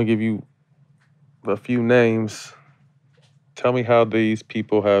 I'm going to give you a few names. Tell me how these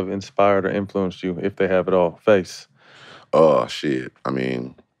people have inspired or influenced you, if they have at all. Face. Shit. I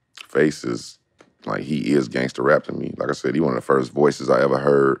mean, Face is, like, he is gangster rap to me. Like I said, he one of the first voices I ever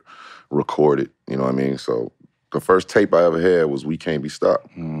heard recorded, you know what I mean? So the first tape I ever had was We Can't Be Stopped.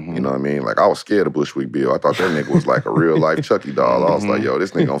 Mm-hmm. You know what I mean? Like, I was scared of Bushwick Bill. I thought that nigga was like a real-life Chucky doll. I was like, yo,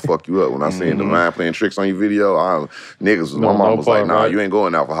 this nigga gonna fuck you up. When I seen Divine playing tricks on your video, my mom was like, nah, you ain't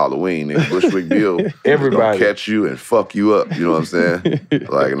going out for Halloween, nigga. Bushwick Bill Everybody gonna catch you and fuck you up. You know what I'm saying?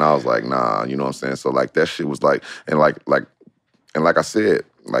 Like, and I was like, nah, you know what I'm saying? So, like, that shit was like, and like I said,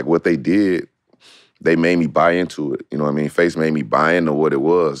 like, what they did, they made me buy into it. You know what I mean? Face made me buy into what it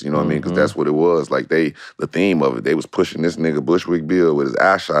was. You know what I mean? Because that's what it was. Like, the theme of it, they was pushing this nigga Bushwick Bill with his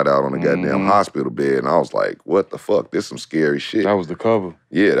eye shot out on the goddamn hospital bed. And I was like, what the fuck? This some scary shit. That was the cover.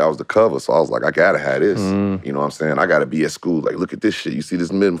 Yeah, that was the cover. So I was like, I gotta have this. You know what I'm saying? I gotta be at school. Like, look at this shit. You see this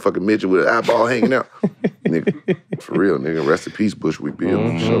fucking midget with an eyeball hanging out? Nigga, for real, nigga. Rest in peace, Bushwick Bill.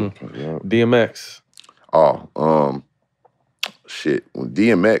 For sure. DMX. Shit.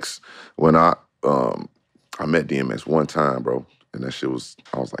 When I met DMX one time, bro, and that shit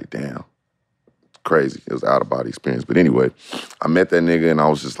I was like, damn, crazy. It was an out-of-body experience. But anyway, I met that nigga, and I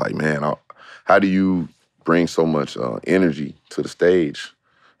was just like, man, how do you bring so much energy to the stage?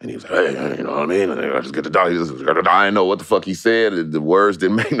 And he was like, hey, you know what I mean? I just get to die. I didn't know what the fuck he said. The words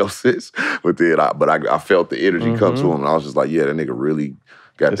didn't make no sense. But then I felt the energy come to him, and I was just like, yeah, that nigga really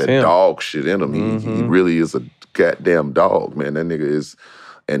got that dog shit in him. He really is a goddamn dog, man. That nigga is...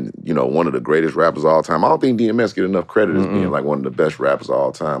 And, you know, one of the greatest rappers of all time. I don't think DMX get enough credit as being, like, one of the best rappers of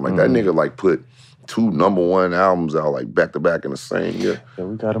all time. Like, that nigga, like, put 2 #1 albums out, like, back-to-back in the same year. Yeah,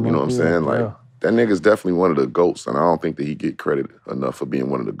 we got him. You know what I'm saying? Like, that nigga's definitely one of the GOATs, and I don't think that he get credit enough for being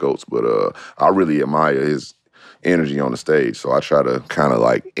one of the GOATs. But I really admire his energy on the stage, so I try to kind of,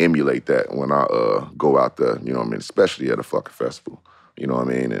 like, emulate that when I go out there, you know what I mean? Especially at a fucking festival. You know what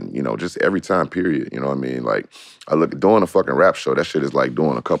I mean? And, you know, just every time, period. You know what I mean? Like, I look at doing a fucking rap show, that shit is like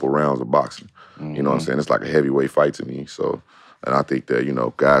doing a couple rounds of boxing. You know what I'm saying? It's like a heavyweight fight to me. So, and I think that, you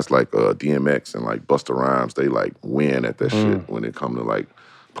know, guys like DMX and like Busta Rhymes, they like win at that shit when it come to like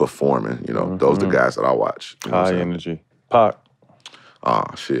performing. You know, those are the guys that I watch. You know High energy. Pac.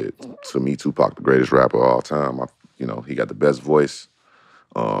 Shit. To me, Tupac, the greatest rapper of all time. You know, he got the best voice,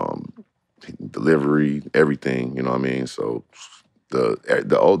 delivery, everything. You know what I mean? So,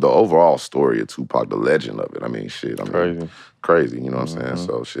 the overall story of Tupac, the legend of it. I mean, shit. I mean, crazy. You know what I'm saying?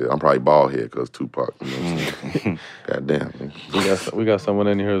 So shit, I'm probably bald head because Tupac. You know what I'm saying? Goddamn. We got someone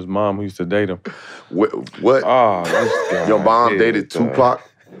in here whose mom who used to date him. What? Oh, your mom dated Tupac?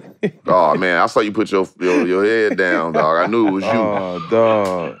 Oh man, I saw you put your head down, dog. I knew it was you. Oh,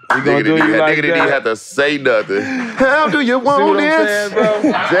 dog. You gonna do you like that? Nigga didn't have to say nothing. How do you want this? Saying,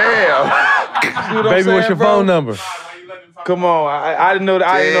 bro? Damn. Baby, what's your phone number? Come on, I didn't know that.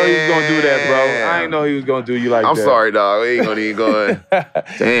 I didn't know he was gonna do that, bro. I didn't know he was gonna do you like I'm that. sorry, dog. We ain't gonna even go.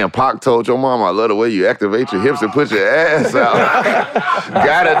 Damn, Pac told your mom, I love the way you activate your hips and put your ass out.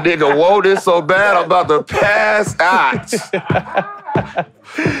 Got a nigga wounded so bad I'm about to pass out.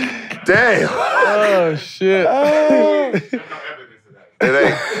 Damn. Oh shit. It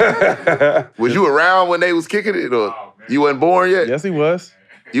ain't. Was you around when they was kicking it, or you wasn't born yet? Yes, he was.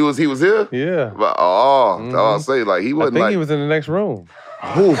 He was here? Yeah. But, I'll say, like, he wasn't I think like... he was in the next room.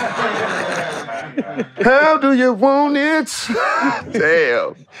 Ooh. How do you want it?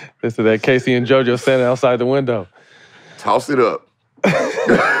 Damn. Listen to that Casey and JoJo standing outside the window. Toss it up.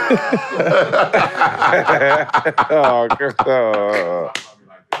 Oh.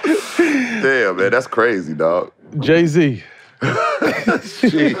 Damn, man, that's crazy, dog. Jay-Z.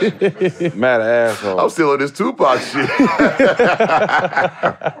 Mad asshole. I'm still on this Tupac shit.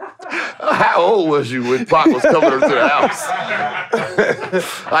 How old was you when Pac was coming to the house?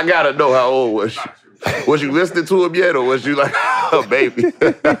 I gotta know, how old was you? Was you listening to him yet, or was you like a baby?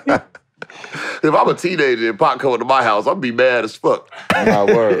 If I'm a teenager and Pac coming to my house, I'd be mad as fuck. My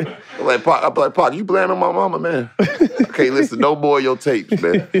word. I'm like, Pac, you blaming my mama, man. I can't listen to no more of your tapes,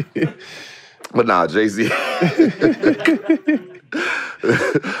 man. But nah, Jay-Z.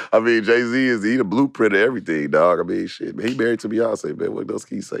 I mean, Jay-Z he the blueprint of everything, dog. I mean, shit, man, he married to Beyonce, man. What else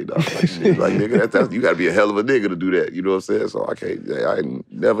can you say, dog? Like, shit, like, nigga, that's, you gotta be a hell of a nigga to do that. You know what I'm saying? So I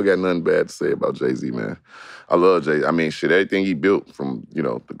ain't never got nothing bad to say about Jay-Z, man. I love Jay. I mean, shit, everything he built from,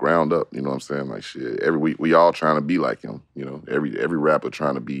 the ground up, you know what I'm saying? Like, shit, every week we all trying to be like him, every rapper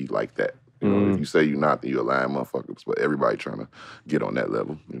trying to be like that. You know, if you say you're not, then you're a lying motherfucker. But everybody trying to get on that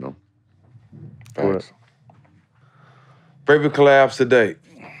level, Facts. Favorite collabs to date?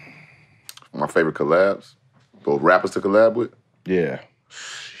 My favorite collabs? Those rappers to collab with? Yeah.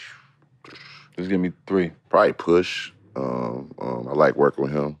 Just give me 3. Probably Push. I like working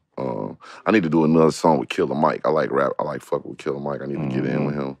with him. I need to do another song with Killer Mike. I like rap. I like fucking with Killer Mike. I need to get in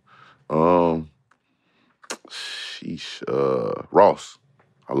with him. Ross.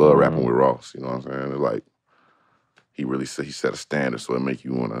 I love rapping with Ross. You know what I'm saying? It's like he set a standard, so it make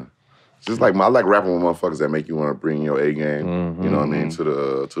you wanna. Just like I like rapping with motherfuckers that make you want to bring your A game. You know what I mean, to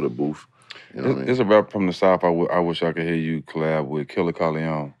the booth. You know what I mean? It's a rapper from the South. I wish I could hear you collab with Killer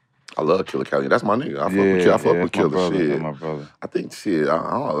Corleone. I love Killer Cali. That's my nigga. I fuck with Killer. Brother, shit. that's my brother. I think shit.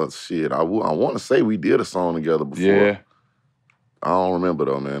 I want to say we did a song together before. Yeah. I don't remember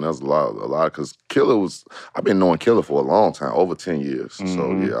though, man. That's a lot. Because Killer was. I've been knowing Killer for a long time, over 10 years.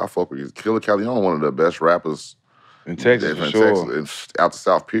 So yeah, I fuck with you. Killer Corleone, one of the best rappers in Texas, for sure. Texas, out the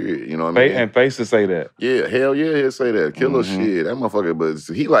South, period. You know what I mean? And Face to say that. Yeah, hell yeah, he'll say that. Killer shit, that motherfucker. But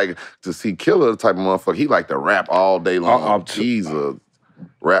he like to see Killer type of motherfucker. He like to rap all day long. He's a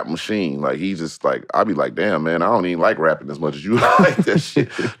rap machine. Like he just like I be like, damn man, I don't even like rapping as much as you like that shit.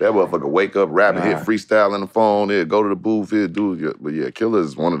 That motherfucker wake up rapping, hit freestyle on the phone, he'll go to the booth, he'll do it. But yeah, Killer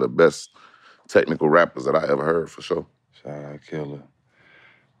is one of the best technical rappers that I ever heard for sure. Shout out Killer.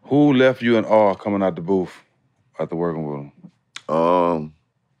 Who left you in awe coming out the booth after working with him?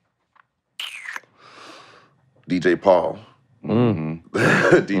 DJ Paul.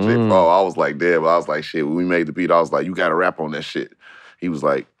 DJ Paul, I was like, damn, I was like, shit, when we made the beat, I was like, you gotta rap on that shit. He was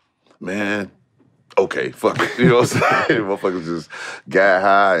like, man, okay, fuck it. You know what I'm saying? Motherfuckers just got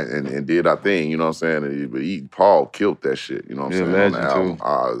high and did our thing, you know what I'm saying? But Paul killed that shit, you know what I'm saying? Legend, on the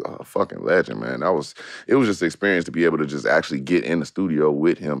album. A fucking legend, man. It was just an experience to be able to just actually get in the studio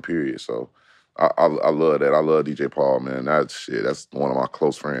with him, period. So I love that. I love DJ Paul, man. That's one of my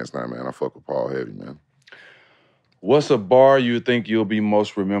close friends now, man. I fuck with Paul heavy, man. What's a bar you think you'll be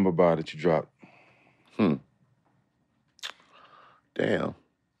most remembered by that you dropped? Damn,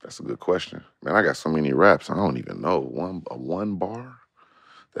 that's a good question. Man, I got so many raps, I don't even know. One bar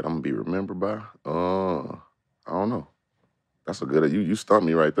that I'm gonna be remembered by? I don't know. That's a good, you stumped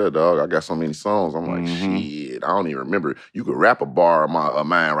me right there, dog. I got so many songs, I'm like, shit, I don't even remember. You could rap a bar of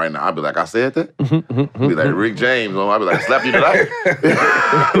mine right now, I'd be like, I said that? I'd be like Rick James, I'd be like, I slapped you tonight?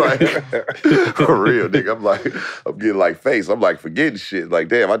 Like, for real, nigga. I'm getting like face. I'm like forgetting shit. Like,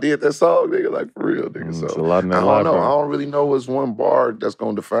 damn, I did that song, nigga. Like, for real, nigga. So, it's a lot in that I don't life, know. bro. I don't really know what's one bar that's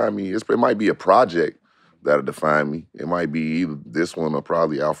gonna define me. It might be a project that'll define me. It might be either this one or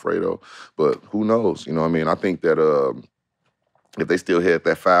probably Alfredo, but who knows? You know what I mean? I think that if they still had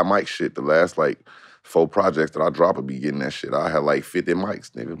that 5 mic shit, the last like 4 projects that I drop would be getting that shit. I had like 50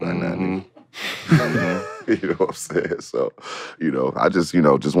 mics, nigga, by now, nigga. You know what I'm saying? So, I just,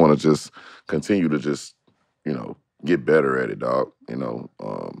 just want to just continue to just, get better at it, dog.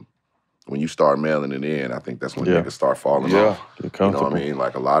 when you start mailing it in, I think that's when niggas start falling off. Get You know what I mean?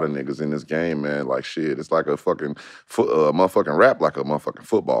 Like a lot of niggas in this game, man, like shit, it's like a fucking motherfucking rap like a motherfucking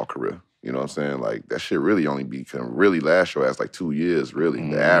football career. You know what I'm saying? Like that shit really only can really last your ass like 2 years, really,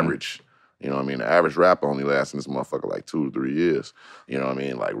 the average. You know what I mean? The average rapper only lasts in this motherfucker like 2 to 3 years. You know what I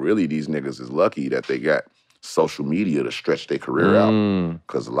mean? Like really these niggas is lucky that they got social media to stretch their career out.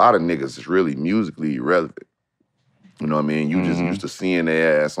 Because a lot of niggas is really musically irrelevant. You know what I mean? You just used to seeing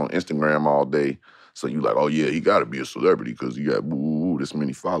their ass on Instagram all day. So you like, oh yeah, he gotta be a celebrity because you got this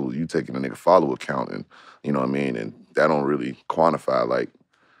many followers. You taking a nigga follower count and, you know what I mean? And that don't really quantify like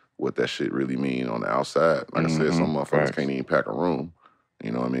what that shit really mean on the outside. Like I said, some motherfuckers can't even pack a room.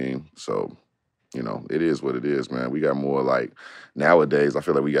 You know what I mean? So, you know, it is what it is, man. We got more like, nowadays, I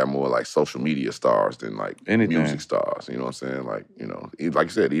feel like we got more like social media stars than like music stars. You know what I'm saying? Like, you know, like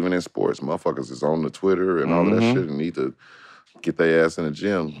you said, even in sports, motherfuckers is on the Twitter and all of that shit and need to get their ass in the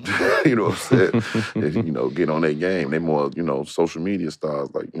gym. You know what I'm saying? And, you know, get on their game. They more, you know, social media stars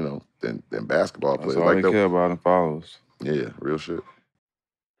like, you know, than basketball players. That's all like they care about and followers. Yeah, real shit.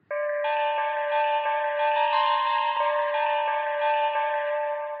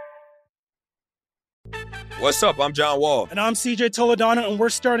 What's up? I'm John Wall. And I'm CJ Toledano, and we're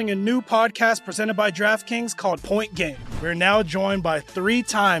starting a new podcast presented by DraftKings called Point Game. We're now joined by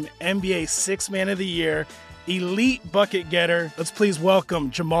 3-time NBA Sixth Man of the Year, elite bucket getter. Let's please welcome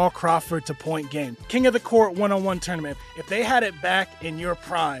Jamal Crawford to Point Game. King of the Court one-on-one tournament. If they had it back in your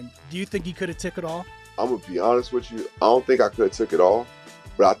prime, do you think you could have took it all? I'm going to be honest with you. I don't think I could have took it all,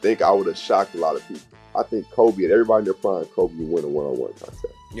 but I think I would have shocked a lot of people. I think Kobe and everybody in their prime, Kobe would win a one-on-one contest.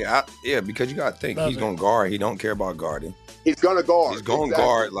 Yeah, because you got to think, he's going to guard. He don't care about guarding. He's going to guard. He's going to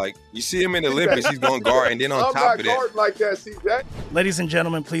guard. Like, you see him in the Olympics, he's going to guard. And then on top of that. I'm not guarding like that, CJ. Ladies and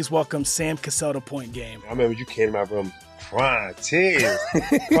gentlemen, please welcome Sam Cassell to Point Game. I remember you came out from crying, tears,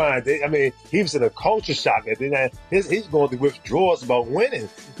 crying. I mean, he was in a culture shock. And then he's going through withdrawals about winning.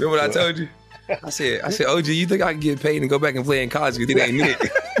 Remember what I told you? I said, OG, you think I can get paid and go back and play in college because it ain't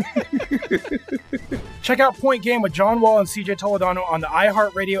it? Check out Point Game with John Wall and CJ Toledano on the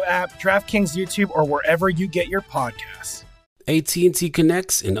iHeartRadio app, DraftKings YouTube, or wherever you get your podcasts. AT&T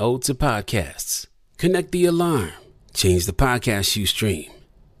connects an ode to podcasts. Connect the alarm. Change the podcast you stream.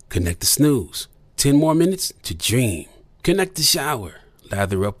 Connect the snooze. 10 more minutes to dream. Connect the shower.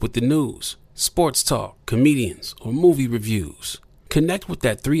 Lather up with the news, sports talk, comedians, or movie reviews. Connect with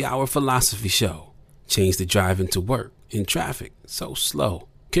that 3-hour philosophy show. Change the drive into work in traffic so slow.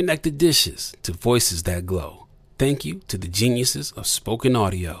 Connect the dishes to voices that glow. Thank you to the geniuses of spoken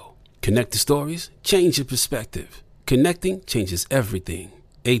audio. Connect the stories, change your perspective. Connecting changes everything.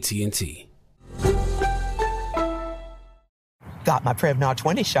 AT&T. Got my Prevnar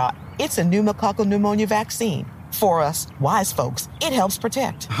 20 shot. It's a pneumococcal pneumonia vaccine. For us, wise folks, it helps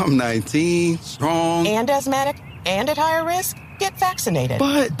protect. I'm 19, strong. And asthmatic, and at higher risk. Get vaccinated.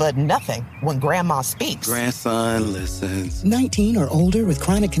 But nothing when grandma speaks. Grandson listens. 19 or older with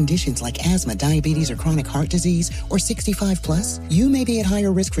chronic conditions like asthma, diabetes, or chronic heart disease, or 65 plus, you may be at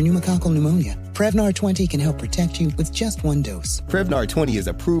higher risk for pneumococcal pneumonia. Prevnar 20 can help protect you with just one dose. Prevnar 20 is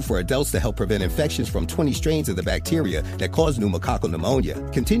approved for adults to help prevent infections from 20 strains of the bacteria that cause pneumococcal pneumonia.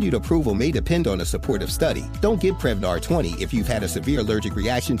 Continued approval may depend on a supportive study. Don't give Prevnar 20 if you've had a severe allergic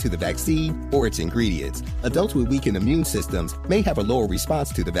reaction to the vaccine or its ingredients. Adults with weakened immune systems may have a lower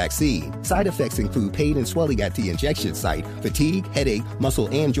response to the vaccine. Side effects include pain and swelling at the injection site, fatigue, headache, muscle,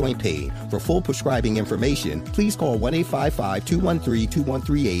 and joint pain. For full prescribing information, please call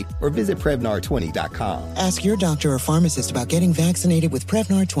 1-855-213-2138 or visit Prevnar20.com. Ask your doctor or pharmacist about getting vaccinated with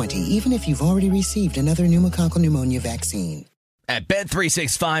Prevnar 20, even if you've already received another pneumococcal pneumonia vaccine. At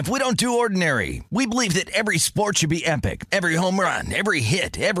Bet365, we don't do ordinary. We believe that every sport should be epic. Every home run, every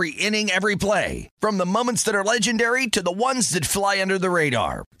hit, every inning, every play. From the moments that are legendary to the ones that fly under the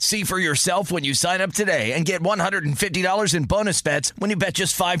radar. See for yourself when you sign up today and get $150 in bonus bets when you bet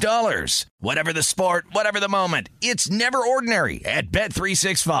just $5. Whatever the sport, whatever the moment, it's never ordinary at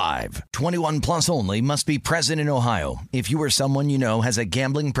Bet365. 21 plus only. Must be present in Ohio. If you or someone you know has a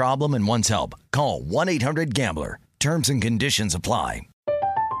gambling problem and wants help, call 1-800-GAMBLER. Terms and conditions apply.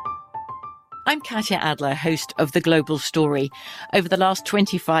 I'm Katya Adler, host of The Global Story. Over the last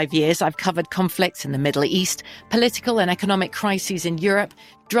 25 years, I've covered conflicts in the Middle East, political and economic crises in Europe,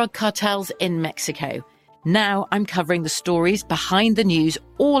 drug cartels in Mexico. Now I'm covering the stories behind the news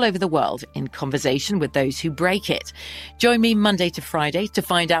all over the world in conversation with those who break it. Join me Monday to Friday to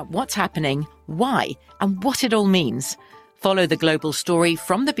find out what's happening, why, and what it all means. Follow The Global Story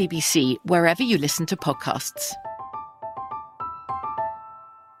from the BBC wherever you listen to podcasts.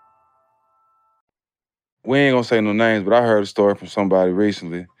 We ain't gonna say no names, but I heard a story from somebody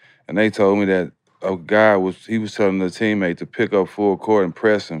recently, and they told me that a guy was telling the teammate to pick up full court and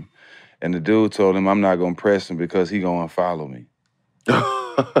press him, and the dude told him, I'm not gonna press him because he gonna unfollow me.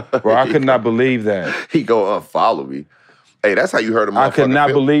 Bro, I could not believe that. He gonna unfollow me. Hey, that's how you hurt a motherfucker. I could not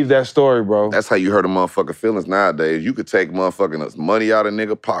believe that story, bro. That's how you hurt a motherfucker feelings nowadays. You could take motherfucking money out of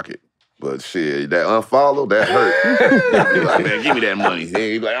nigga pocket. But shit, that unfollow, that hurt. You like, man, give me that money. And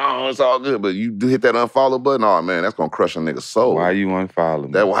he be like, oh, it's all good. But you do hit that unfollow button, oh man, that's gonna crush a nigga's soul. Why you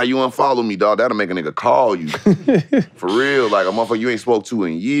unfollow me? Why you unfollow me, dog? That'll make a nigga call you. For real, like a motherfucker you ain't spoke to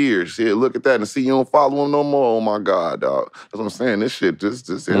in years. Shit, look at that and see you don't follow him no more. Oh my God, dog. That's what I'm saying. This shit, this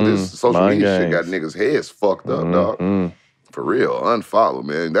social media shit got niggas' heads fucked up, dog. For real, unfollow,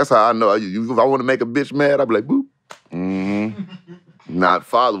 man. That's how I know. If I want to make a bitch mad, I be like, boop. Not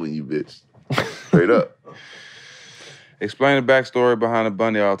following you, bitch. Straight up. Explain the backstory behind the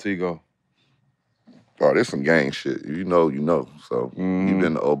Bunny Altigo. Oh, there's some gang shit. You know. So you've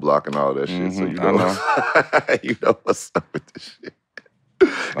been to O Block and all that shit. So you know. You know what's up with this shit.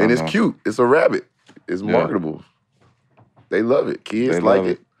 And it's cute. It's a rabbit. It's marketable. They love it. Kids like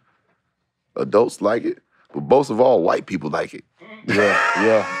it. Adults like it. But most of all, white people like it.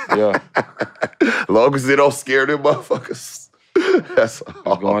 Yeah. Long as it don't scare them motherfuckers. That's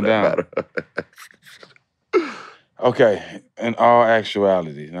all going down. Okay, in all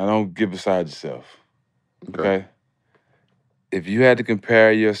actuality, now don't get beside yourself. Okay? If you had to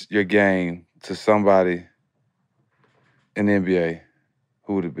compare your game to somebody in the NBA,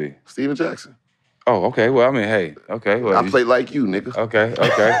 who would it be? Steven Jackson. Oh, okay. Well, I mean, hey, okay. Well, I play like you, nigga. Okay.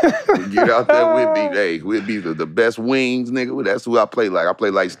 Get out there, we'd be the best wings, nigga. That's who I play like. I play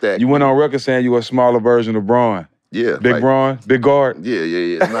like Stack. You went on record saying you were a smaller version of Braun. Yeah. Big Braun? Big guard?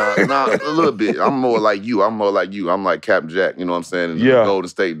 Yeah. Nah, a little bit. I'm more like you. I'm like Captain Jack, you know what I'm saying? In the Golden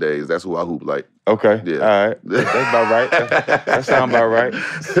State days, that's who I hoop like. Okay. Yeah. All right. That's about right. That sounds about right.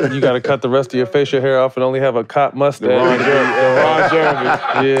 You got to cut the rest of your facial hair off and only have a cop mustache. The Ron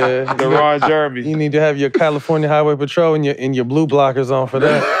Jeremy. Yeah. The Ron Jeremy. You need to have your California Highway Patrol and your blue blockers on for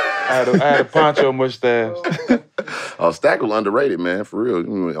that. I had a poncho mustache. Stack was underrated, man, for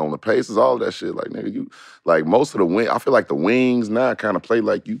real. On the Pacers, all that shit. Like, nigga, most of the wing, I feel like the wings now kind of play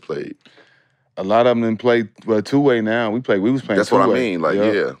like you played. A lot of them didn't play two-way now. We was playing two-way. That's what I mean. Like,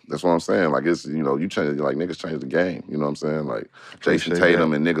 yeah, that's what I'm saying. Like, it's, you change, like, niggas change the game. You know what I'm saying? Like, Jason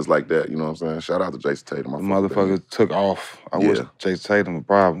Tatum and niggas like that. You know what I'm saying? Shout out to Jason Tatum. The motherfucker took off. I wish Jason Tatum a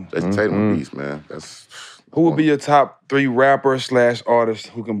problem. Jason Tatum a beast, man. Who would be your top 3 rapper/artist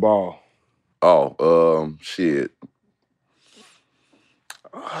who can ball? Oh, shit.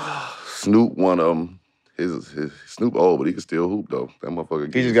 Snoop, one of them. His Snoop old, but he can still hoop though. That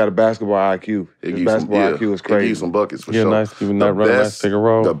motherfucker. He just got a basketball IQ. His basketball IQ is crazy. He give you some buckets for sure. Nice, even that run nice, take a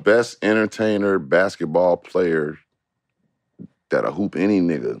roll. The best entertainer, basketball player that'll hoop any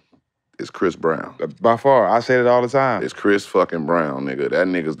nigga is Chris Brown. By far, I say it all the time. It's Chris fucking Brown, nigga. That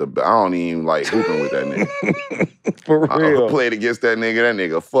nigga's I don't even like hooping with that nigga. For real. I played against that nigga. That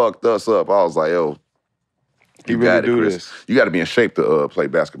nigga fucked us up. I was like, yo. You really do Chris. this. You got to be in shape to play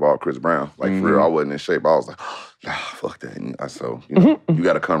basketball, Chris Brown. Like, for real, I wasn't in shape. I was like, fuck that. So, you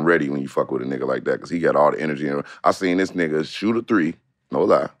got to come ready when you fuck with a nigga like that because he got all the energy. I seen this nigga shoot a 3, no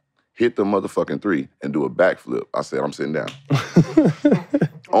lie, hit the motherfucking 3 and do a backflip. I said, I'm sitting down.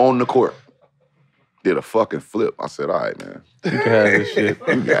 On the court. Did a fucking flip. I said, all right, man. You can have this shit.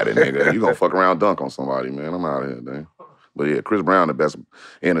 You got it, nigga. You gonna fuck around dunk on somebody, man. I'm out of here, man. But yeah, Chris Brown, the best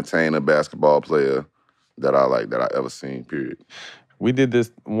entertainer, basketball player that I ever seen, period. We did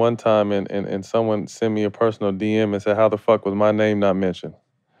this one time and someone sent me a personal DM and said, how the fuck was my name not mentioned?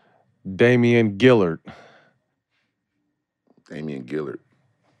 Damian Gillard. Damian Gillard.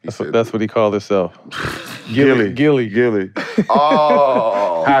 That's what he called himself. Gilly.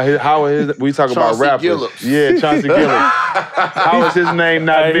 Oh. How is we talk about rappers? Gillips. Yeah, Chauncey Gillips. How is his name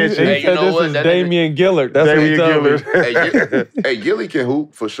not mentioned? He said this is Damian Gillard. That's Damian what he told me. Hey, Gilly can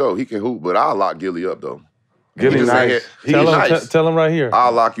hoop for sure. He can hoop, but I'll lock Gilly up though. Gilly nice. Tell him right here.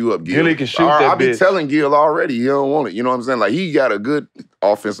 I'll lock you up, Gil. Gilly can shoot that I'll be bitch. telling Gil already. He don't want it. You know what I'm saying? Like, he got a good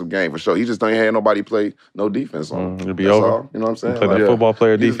offensive game for sure. He just don't have nobody play no defense on him. It'll be That's over. all. You know what I'm saying? Play that football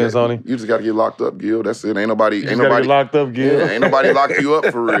player defense on him. You just got to get locked up, Gil. That's it. Ain't nobody Get locked up, Gil. Yeah, ain't nobody lock you up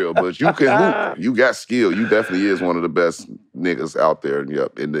for real. But you can hoop. You got skill. You definitely is one of the best niggas out there.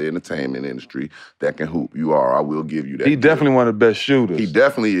 Yep, in the entertainment industry that can hoop. You are. I will give you that. He definitely one of the best shooters. He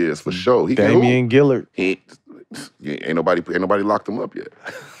definitely is for sure. He Damian Gillard. Ain't nobody locked him up yet.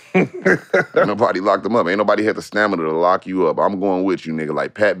 Ain't nobody locked him up. Ain't nobody had the stamina to lock you up. I'm going with you, nigga.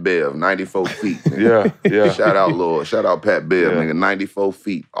 Like Pat Bev, 94 feet. Nigga. Yeah. Shout out, Lord. Shout out Pat Bev, nigga. 94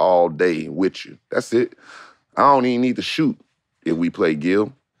 feet all day with you. That's it. I don't even need to shoot if we play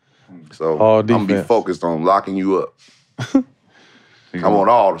Gil. So All I'm gonna be defense. focused on locking you up. I want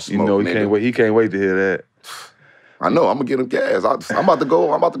all the smoke. You know he nigga. can't wait. He can't wait to hear that. I know. I'm gonna get him gas. I'm about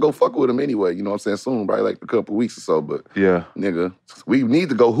to go fuck with him anyway. You know what I'm saying? Soon, probably like a couple weeks or so. But Yeah. nigga, we need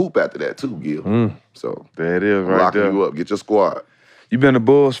to go hoop after that too, Gil. So there it is, I'm right locking there. you up. Get your squad. You been a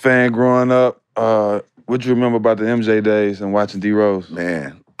Bulls fan growing up. What you remember about the MJ days and watching D Rose?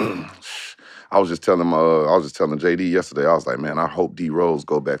 Man, I was just telling JD yesterday. I was like, man, I hope D Rose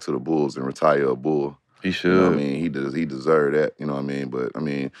go back to the Bulls and retire a Bull. He should. You know what I mean? He deserved that. You know what I mean? But I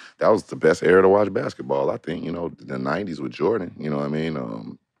mean, that was the best era to watch basketball. I think. You know, the '90s with Jordan. You know what I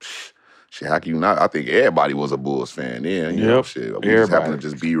mean? Shit, how can you not? I think everybody was a Bulls fan then. You know, Yep. shit. We just happened Everybody. to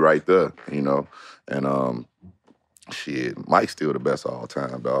just be right there. You know, and shit, Mike's still the best of all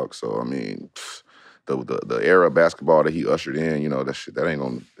time, dog. So I mean. The era of basketball that he ushered in, you know, that shit that ain't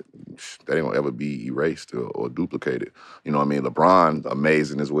gonna ever be erased or duplicated. You know what I mean? LeBron,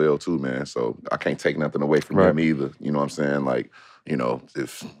 amazing as well too, man. So I can't take nothing away from him either. You know what I'm saying? Like, you know,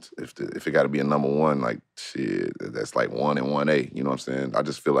 if it got to be a number one, like shit, that's like 1 and 1A. You know what I'm saying? I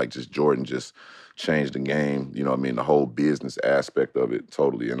just feel like Jordan just changed the game. You know what I mean? The whole business aspect of it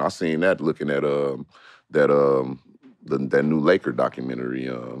totally. And I seen that looking at that new Laker documentary.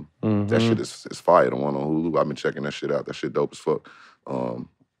 That shit is fire. The one on Hulu. I've been checking that shit out. That shit dope as fuck.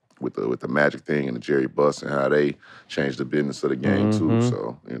 With the Magic thing and the Jerry Buss and how they changed the business of the game too.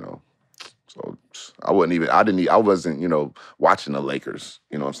 So you know, I wasn't you know watching the Lakers.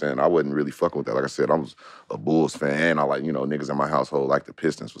 You know what I'm saying? I wasn't really fucking with that. Like I said, I was a Bulls fan. And I like, you know, niggas in my household like the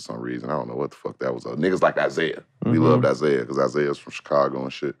Pistons for some reason. I don't know what the fuck that was. Niggas like Isaiah. We loved Isaiah because Isaiah's from Chicago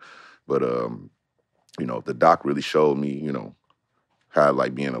and shit. But you know, the doc really showed me, you know, how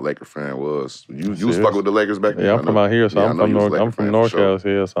like being a Laker fan was. You was fucking with the Lakers back then? Yeah, I'm from out here, so Yeah, I I'm know from you was a Laker I'm from fan, North for sure. Carolina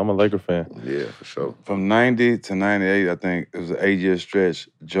here, so I'm a Laker fan. Yeah, for sure. From 90 to 98, I think it was an 8-year stretch.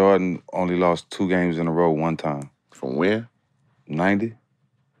 Jordan only lost 2 games in a row one time. From when? 90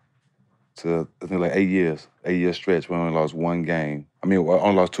 to, I think, like 8 years. 8-year stretch. We only lost 1 game. I mean, we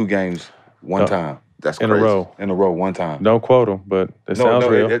only lost 2 games one time. That's In a crazy. row. In a row, one time. Don't quote him, but it sounds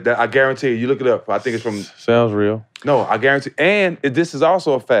real. I guarantee you. You look it up. I think it's from... Sounds real. No, I guarantee. And this is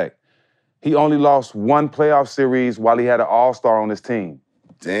also a fact. He only lost 1 playoff series while he had an all-star on his team.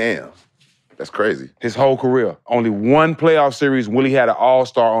 Damn. That's crazy. His whole career. Only 1 playoff series when he had an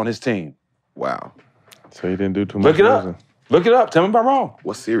all-star on his team. Wow. So he didn't do too much. Look it up. losing. Look it up. Tell me if I'm wrong.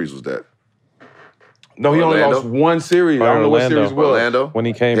 What series was that? No, he only Orlando? lost 1 series. I don't know what Orlando. series it was. Orlando? When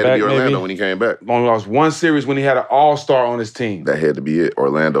he came Had to back, be Orlando maybe? when he came back. Only lost 1 series when he had an all-star on his team. That had to be it.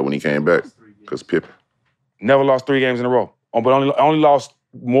 Orlando when he came back. Because Pippen. Never lost 3 games in a row. But only lost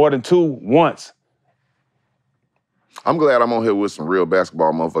more than 2 once. I'm glad I'm on here with some real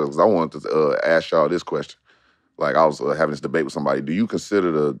basketball motherfuckers because I wanted to ask y'all this question. Like, I was having this debate with somebody. Do you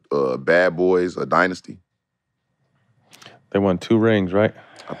consider the Bad Boys a dynasty? They won 2 rings, right?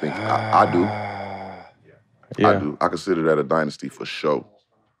 I think I do. Yeah. I do. I consider that a dynasty for sure.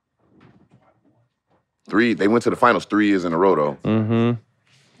 3, they went to the finals 3 years in a row, though. Mm-hmm.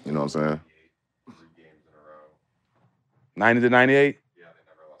 You know what I'm saying? 90 to 98?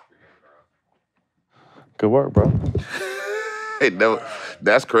 Good work, bro. Hey, no,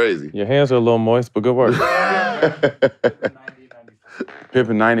 that's crazy. Your hands are a little moist, but good work.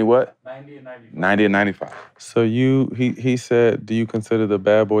 Pippen 90 what? 90 and 95. So he said, do you consider the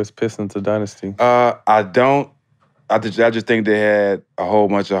Bad Boys Pistons a dynasty? I don't. I just think they had a whole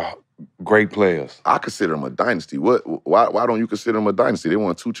bunch of great players. I consider them a dynasty. Why don't you consider them a dynasty? They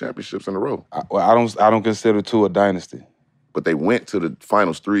won 2 championships in a row. I don't consider 2 a dynasty. But they went to the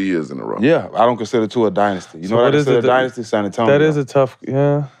finals 3 years in a row. Yeah, I don't consider 2 a dynasty. You So know what I is consider it a dynasty? San Antonio. That is a tough,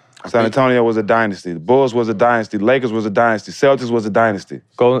 yeah. San Antonio was a dynasty. The Bulls was a dynasty. Lakers was a dynasty. Celtics was a dynasty.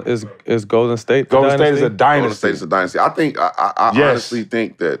 Is Golden State Golden State is a Golden dynasty. State is a dynasty. I think I Yes. honestly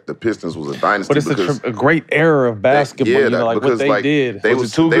think that the Pistons was a dynasty But it's because a great era of basketball, you know, like what they did.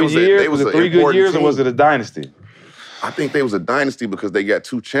 Was it 2 good years? Was it 3 good years, or was it a dynasty? I think they was a dynasty because they got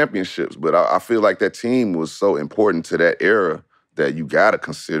 2 championships. But I feel like that team was so important to that era that you gotta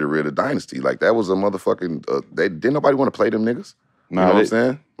consider it a dynasty. Like that was a motherfucking. Didn't nobody want to play them niggas. You know what I'm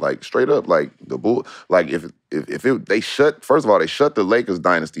saying? Like straight up, like the Bull. Like if they shut. First of all, they shut the Lakers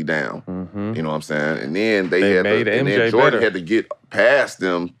dynasty down. You know what I'm saying? And then they had made and MJ then Jordan better. had to get past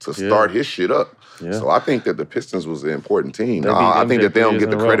them to start his shit up. Yeah. So I think that the Pistons was an important team. They beat I think MJ that they don't 3 get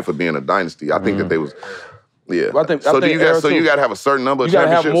the years in a credit row. for being a dynasty. I think that they was. Yeah. Well, I think so you era got two. you got to have a certain number of You gotta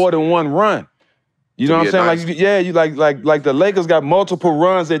have championships. more than 1 run. You To know be what I'm a saying? Like, you like the Lakers got multiple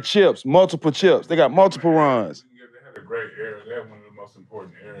runs at chips, multiple chips. They got multiple runs. They had a great era. They had one of the most most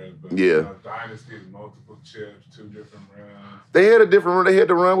important eras. But Yeah. you know, dynasties, multiple chips, 2 different runs. They had a different run. They had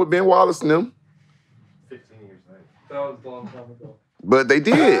to run with Ben Wallace and them. 15 years later. That was a long time ago. But they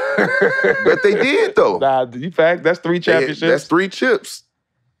did. But they did, though. Nah, you fact, that's 3 championships. That's 3 chips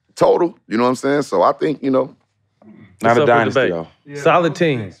total. You know what I'm saying? So I think, you know. Not a dynasty, though. Solid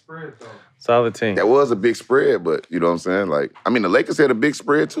team. Solid team. That was a big spread, but you know what I'm saying? Like, I mean, the Lakers had a big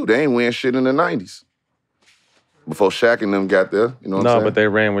spread, too. They ain't win shit in the 90s. Before Shaq and them got there, you know what I'm saying? No, but they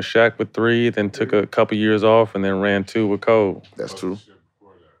ran with Shaq with 3, then took a couple years off, and then ran 2 with Cole. That's true.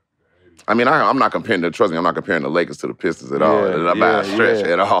 I mean, I'm not comparing trust me, I'm not comparing the Lakers to the Pistons at all. By a stretch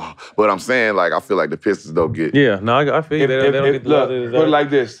at all. But I'm saying, like, I feel like the Pistons don't get. Yeah, no, I feel they don't get the love they Look, deserve. put it like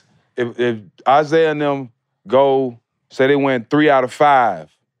this. If Isaiah and them go, say they win 3 out of 5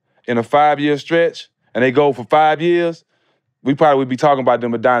 in a 5-year stretch, and they go for 5 years, we probably would be talking about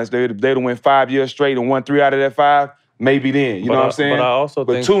them a dynasty. They'd win 5 years straight and won 3 out of that 5, maybe then. You know what I'm saying? But I also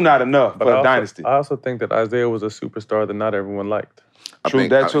think 2 not enough for a dynasty. I also think that Isaiah was a superstar that not everyone liked. I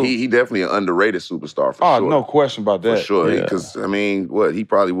think he definitely an underrated superstar for sure. Oh, no question about that. For sure. Yeah. Because, I mean, he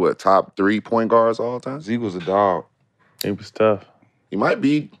probably, top 3 point guards all time? He was a dog. He was tough. He might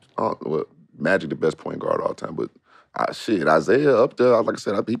be, Magic the best point guard all time, but Isaiah up there, like I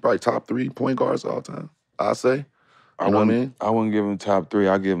said, he probably top 3 point guards all time, I say. You know what I mean? I wouldn't give him top 3.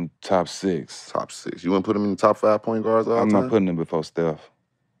 I'd give him top 6. Top 6. You wouldn't put him in the top 5 point guards all I'm time? not putting him before Steph.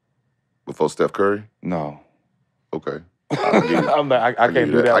 Before Steph Curry? No. Okay. I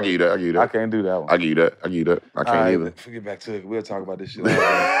can't do that. I give you that. I give you that. I can't do that one. I give you that. I give you that. I can't either. Forget back to it. We'll talk about this shit later.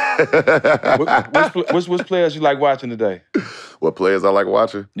 Which players you like watching today? What players I like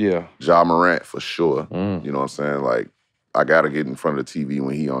watching? Yeah. Ja Morant for sure. You know what I'm saying? Like, I gotta get in front of the TV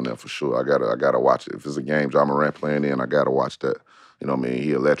when he on there for sure. I gotta watch it. If it's a game Ja Morant playing in, I gotta watch that. You know what I mean?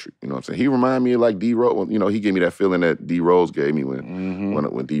 He electric. You know what I'm saying? He remind me of like D Rose. You know, he gave me that feeling that D Rose gave me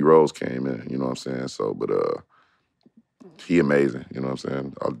when D Rose came in. You know what I'm saying? So, but he amazing. You know what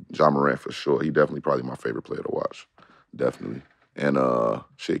I'm saying? Ja Morant for sure. He definitely probably my favorite player to watch. Definitely. And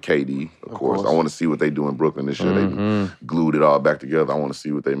KD, of course. I want to see what they do in Brooklyn this year. They glued it all back together. I want to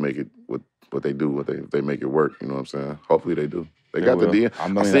see what they make it, what they do, if they make it work. You know what I'm saying? Hopefully they do. They got the deal.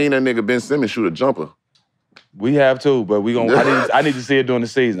 I seen that nigga Ben Simmons shoot a jumper. We have too, but we gonna. I need to see it during the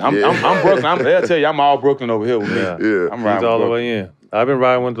season. I'm Brooklyn. They'll tell you I'm all Brooklyn over here with me. Yeah. I'm riding He's all with the way in. I've been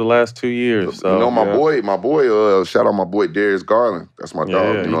riding with the last 2 years. So, you know, my boy, shout out my boy Darius Garland. That's my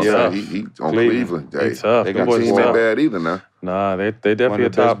dog. You know what I'm saying? He on Cleveland. He's tough. They got team ain't bad either now. Nah, they definitely a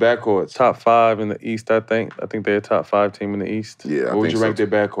top 5 in the East, I think. I think they're a top 5 team in the East. Yeah, What would you rank their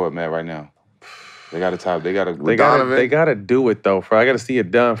backcourt, Matt, right now? They got They gotta do it though. I gotta see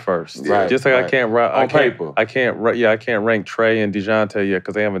it done first. Right, Just like right. I can't rank Trey and DeJounte yet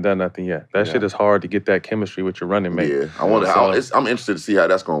because they haven't done nothing yet. That shit is hard to get that chemistry with your running mate. Yeah, I'm interested to see how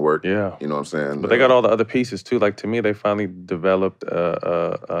that's gonna work. Yeah, you know what I'm saying. But they got all the other pieces too. Like to me, they finally developed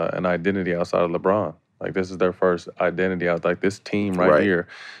an identity outside of LeBron. Like this is their first identity out. Like this team right here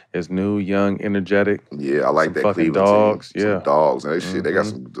is new, young, energetic. Yeah, I like that fucking Cleveland dogs. team. Yeah, some dogs and they shit. They got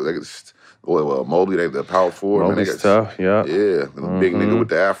some. Well, Mobley, they the power forward. Mobley's man, they got, tough. Yeah, yeah. The big nigga with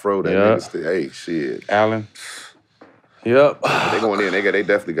the afro. That nigga still, hey, shit. Allen. Yep. They going in. They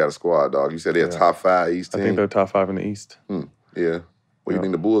definitely got a squad, dog. You said they're a top 5 East team. I think they're top 5 in the East. Yeah. Where do you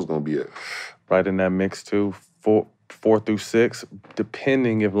think the Bulls gonna be at? Right in that mix too. 4 through 6,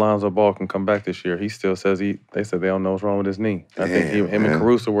 depending if Lonzo Ball can come back this year. He still says they said they don't know what's wrong with his knee. I think him and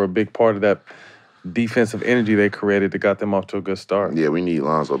Caruso were a big part of that defensive energy they created that got them off to a good start. Yeah, we need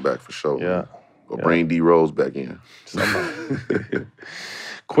Lonzo back for sure. Yeah. Or bring D Rose back in.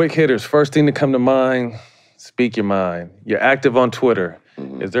 Quick hitters. First thing to come to mind, speak your mind. You're active on Twitter.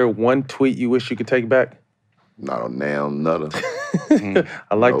 Is there one tweet you wish you could take back? Not a now nutter.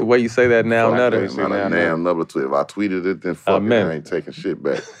 I like the way you say that now nutter. Not a now nutter tweet. If I tweeted it, then fuck it. I ain't taking shit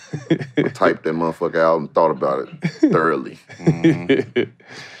back. I typed that motherfucker out and thought about it thoroughly.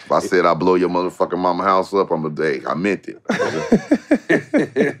 If I said I blow your motherfucking mama house up, I'm a day. I meant it.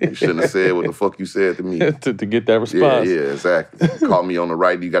 You shouldn't have said what the fuck you said to me. to get that response. Yeah, exactly. You call me on the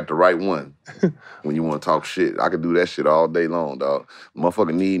right, you got the right one. When you want to talk shit, I could do that shit all day long, dog.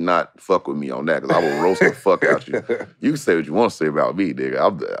 Motherfucker need not fuck with me on that, because I will roast the fuck out you. You can say what you want to say about me, nigga.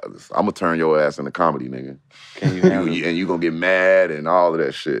 I'm going to turn your ass into comedy, nigga. And you going to get mad and all of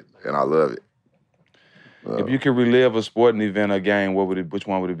that shit, and I love it. If you could relive a sporting event or game, which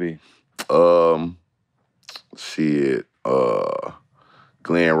one would it be?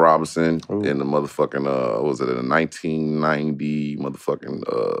 Glenn Robinson in the motherfucking, what was it, in the 1990 motherfucking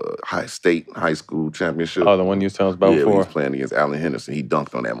high school championship. Oh, the one you was telling us about before? before? He was playing against Allen Henderson. He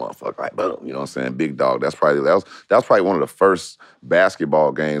dunked on that motherfucker like, boom, you know what I'm saying? Big dog. That was probably one of the first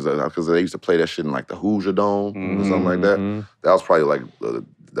basketball games, because they used to play that shit in like the Hoosier Dome or something like that. That was probably like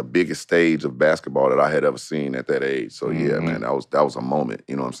the biggest stage of basketball that I had ever seen at that age. So yeah, man, that was a moment,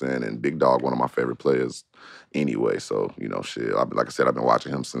 you know what I'm saying? And Big Dog, one of my favorite players anyway. So, you know, shit, like I said, I've been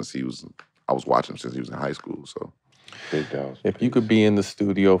watching him since I was watching him since he was in high school, so. Big Dog. If you could be in the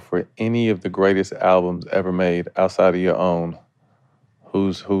studio for any of the greatest albums ever made outside of your own,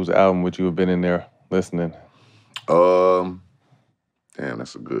 whose album would you have been in there listening? Damn,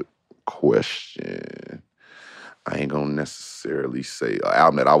 that's a good question. I ain't gonna necessarily say an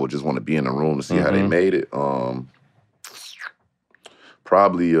album that I would just want to be in the room to see how they made it.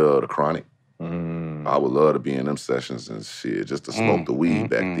 Probably The Chronic. I would love to be in them sessions and shit, just to smoke the weed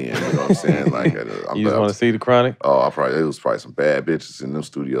back then. You know what I'm saying? Like, you just want to see The Chronic? Oh, it was probably some bad bitches in them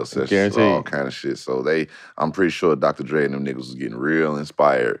studio sessions, Guaranteed. all kind of shit. So I'm pretty sure Dr. Dre and them niggas was getting real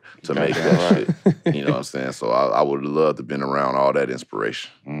inspired to make that shit. You know what I'm saying? So I would have loved to have been around all that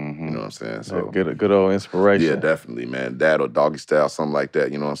inspiration. You know what I'm saying? So good old inspiration. Yeah, definitely, man. That or Doggy Style, something like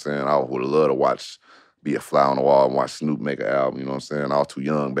that. You know what I'm saying? I would have loved to be a fly on the wall and watch Snoop make an album. You know what I'm saying? I was too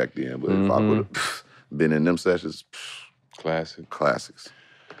young back then, but if I would have been in them sessions, classics.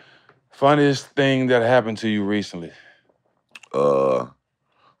 Funniest thing that happened to you recently?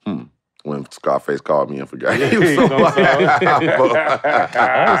 When Scarface called me and forgot he was I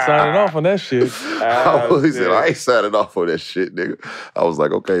ain't signing off on that shit. He said, I ain't signing off on that shit, nigga. I was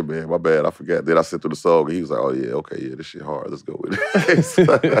like, okay, man, my bad, I forgot. Then I sent through the song, and he was like, oh, yeah, okay, yeah, this shit hard. Let's go with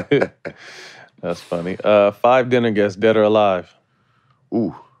it. That's funny. 5 dinner guests, dead or alive?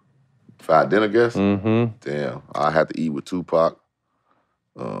 Ooh. 5 dinner guests? Damn. I had to eat with Tupac.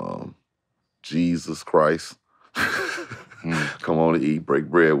 Jesus Christ. Come on and eat, break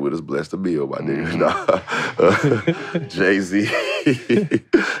bread with us, bless the meal, my nigga.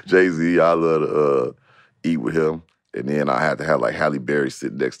 Jay-Z, I love to eat with him. And then I had to have like Halle Berry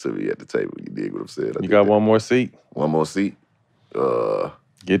sit next to me at the table. You dig what I'm saying? You got one more seat? One more seat?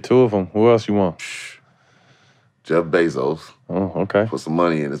 Get 2 of them. Who else you want? Jeff Bezos. Oh, okay. Put some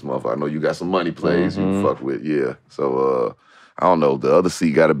money in this motherfucker. I know you got some money plays you fuck with, yeah. So, I don't know. The other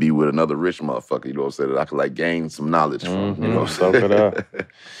seat got to be with another rich motherfucker, you know what I'm saying, that I could, like, gain some knowledge from, you know what I'm saying? Up.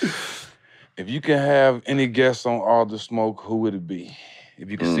 If you can have any guests on All the Smoke, who would it be?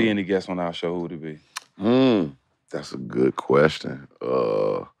 If you can see any guests on our show, who would it be? That's a good question.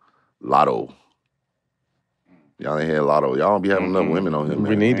 Lotto. Y'all ain't had Lotto. Y'all don't be having enough women on here, man.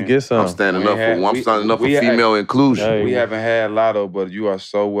 We need to get some. I'm standing up for female inclusion. We haven't had Lotto, but you are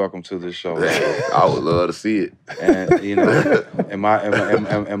so welcome to this show. I would love to see it. And you know, and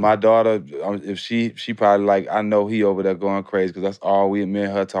my daughter, if she probably like, I know he over there going crazy because that's all me and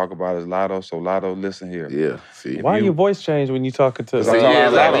her talk about is Lotto. So Lotto, listen here. Yeah. See. Why your voice change when you talking to? You started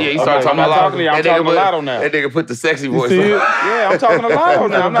talking about Lotto. I'm talking to Lotto now. That nigga put the sexy voice on. Yeah, I'm talking to Lotto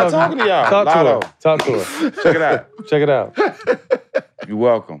now. I'm not talking to y'all. Talk to her. Check it out. Check it out. You're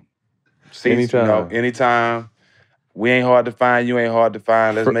welcome. Anytime. We ain't hard to find. You ain't hard to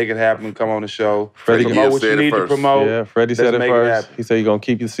find. Let's make it happen. Come on the show. Freddie promote what you need to promote. Yeah, Freddie said it first. He said you're going to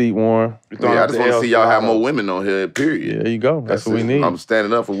keep your seat warm. Yeah, I just want to see y'all have more women on here, period. There you go. That's what we need. I'm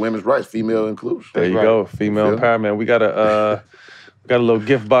standing up for women's rights, female inclusion. There you go. Female empowerment. We got a little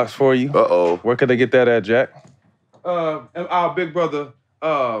gift box for you. Uh-oh. Where can they get that at, Jack? Our big brother,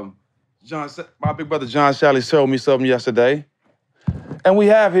 John Shally told me something yesterday. And we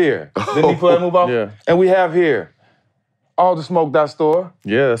have here. Didn't he play move off? Yeah. And we have here allthesmoke.store.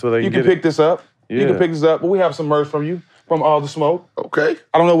 Yeah, that's where You can pick this up. You can pick this up. But we have some merch from you, from All the Smoke. Okay.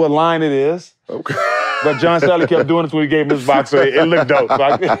 I don't know what line it is. Okay. But John Shally kept doing it when we gave him this box, so it looked dope. So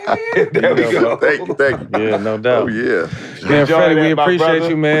there we go. Thank you. Yeah, no doubt. Oh, yeah. Man, Freddie, we appreciate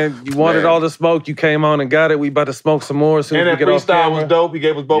you, man. You wanted all the smoke. You came on and got it. We about to smoke some more as soon as we that get off freestyle camera. was dope. He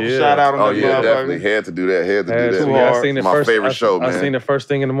gave us both a shout out. Oh, yeah, definitely. Had to do that. I seen it my first, favorite show, man. I seen it first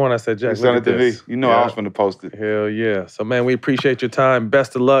thing in the morning. I said, Jack, Send look it at to me. this. You know I was going to post it. Hell yeah. So, man, we appreciate your time.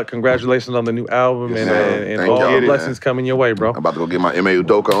 Best of luck. Congratulations on the new album and Thank all y'all, the blessings coming your way, bro. I'm about to go get my M.A.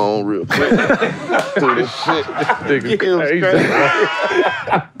 Udoka on real quick. Do this shit.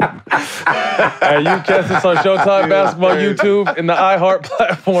 Hey, you catch us on Showtime Basketball YouTube and the iHeart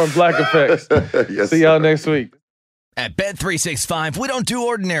platform, Black Effects. See y'all next week. At Bet365, we don't do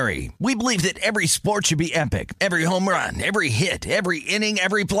ordinary. We believe that every sport should be epic. Every home run, every hit, every inning,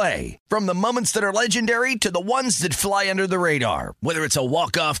 every play. From the moments that are legendary to the ones that fly under the radar. Whether it's a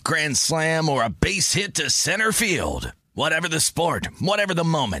walk-off grand slam or a base hit to center field. Whatever the sport, whatever the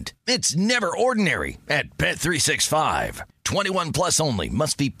moment, it's never ordinary at Bet365. 21 plus only.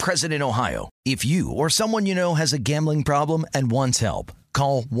 Must be present in Ohio. If you or someone you know has a gambling problem and wants help,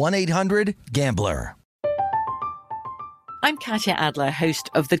 call 1-800-GAMBLER. I'm Katya Adler, host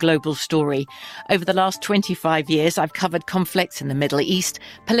of The Global Story. Over the last 25 years, I've covered conflicts in the Middle East,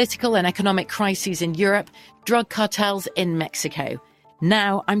 political and economic crises in Europe, drug cartels in Mexico.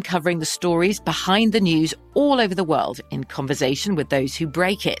 Now I'm covering the stories behind the news all over the world in conversation with those who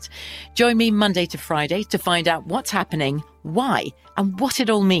break it. Join me Monday to Friday to find out what's happening, why, and what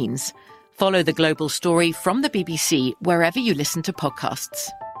it all means. Follow The Global Story from the BBC wherever you listen to podcasts.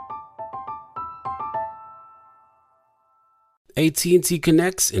 AT&T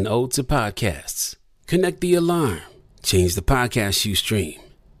connects an ode to podcasts. Connect the alarm. Change the podcast you stream.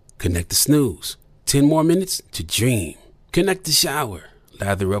 Connect the snooze. 10 more minutes to dream. Connect the shower.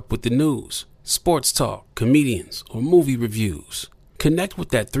 Lather up with the news, sports talk, comedians, or movie reviews. Connect with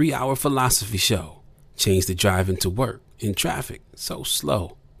that 3-hour philosophy show. Change the drive into work in traffic so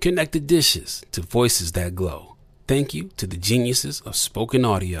slow. Connect the dishes to voices that glow. Thank you to the geniuses of spoken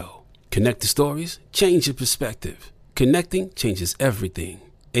audio. Connect the stories, change your perspective. Connecting changes everything.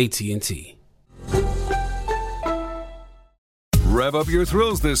 AT&T. Rev up your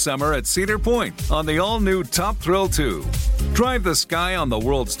thrills this summer at Cedar Point on the all-new Top Thrill 2. Drive the sky on the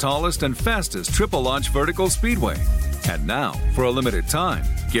world's tallest and fastest triple-launch vertical speedway. And now, for a limited time,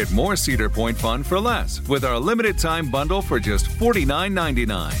 get more Cedar Point fun for less with our limited-time bundle for just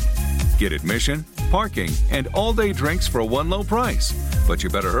 $49.99. Get admission, parking, and all-day drinks for one low price. But you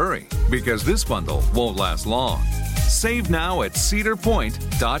better hurry, because this bundle won't last long. Save now at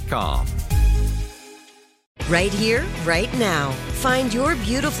cedarpoint.com. Right here, right now. Find your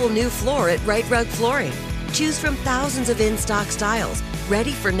beautiful new floor at Right Rug Flooring. Choose from thousands of in-stock styles,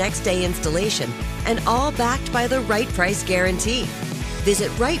 ready for next day installation, and all backed by the right price guarantee.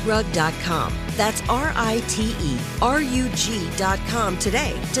 Visit rightrug.com. That's RITERUG.com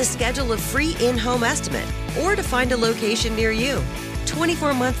today to schedule a free in-home estimate or to find a location near you.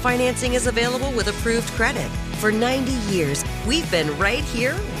 24-month financing is available with approved credit. For 90 years, we've been right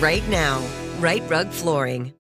here, right now. Right Rug Flooring.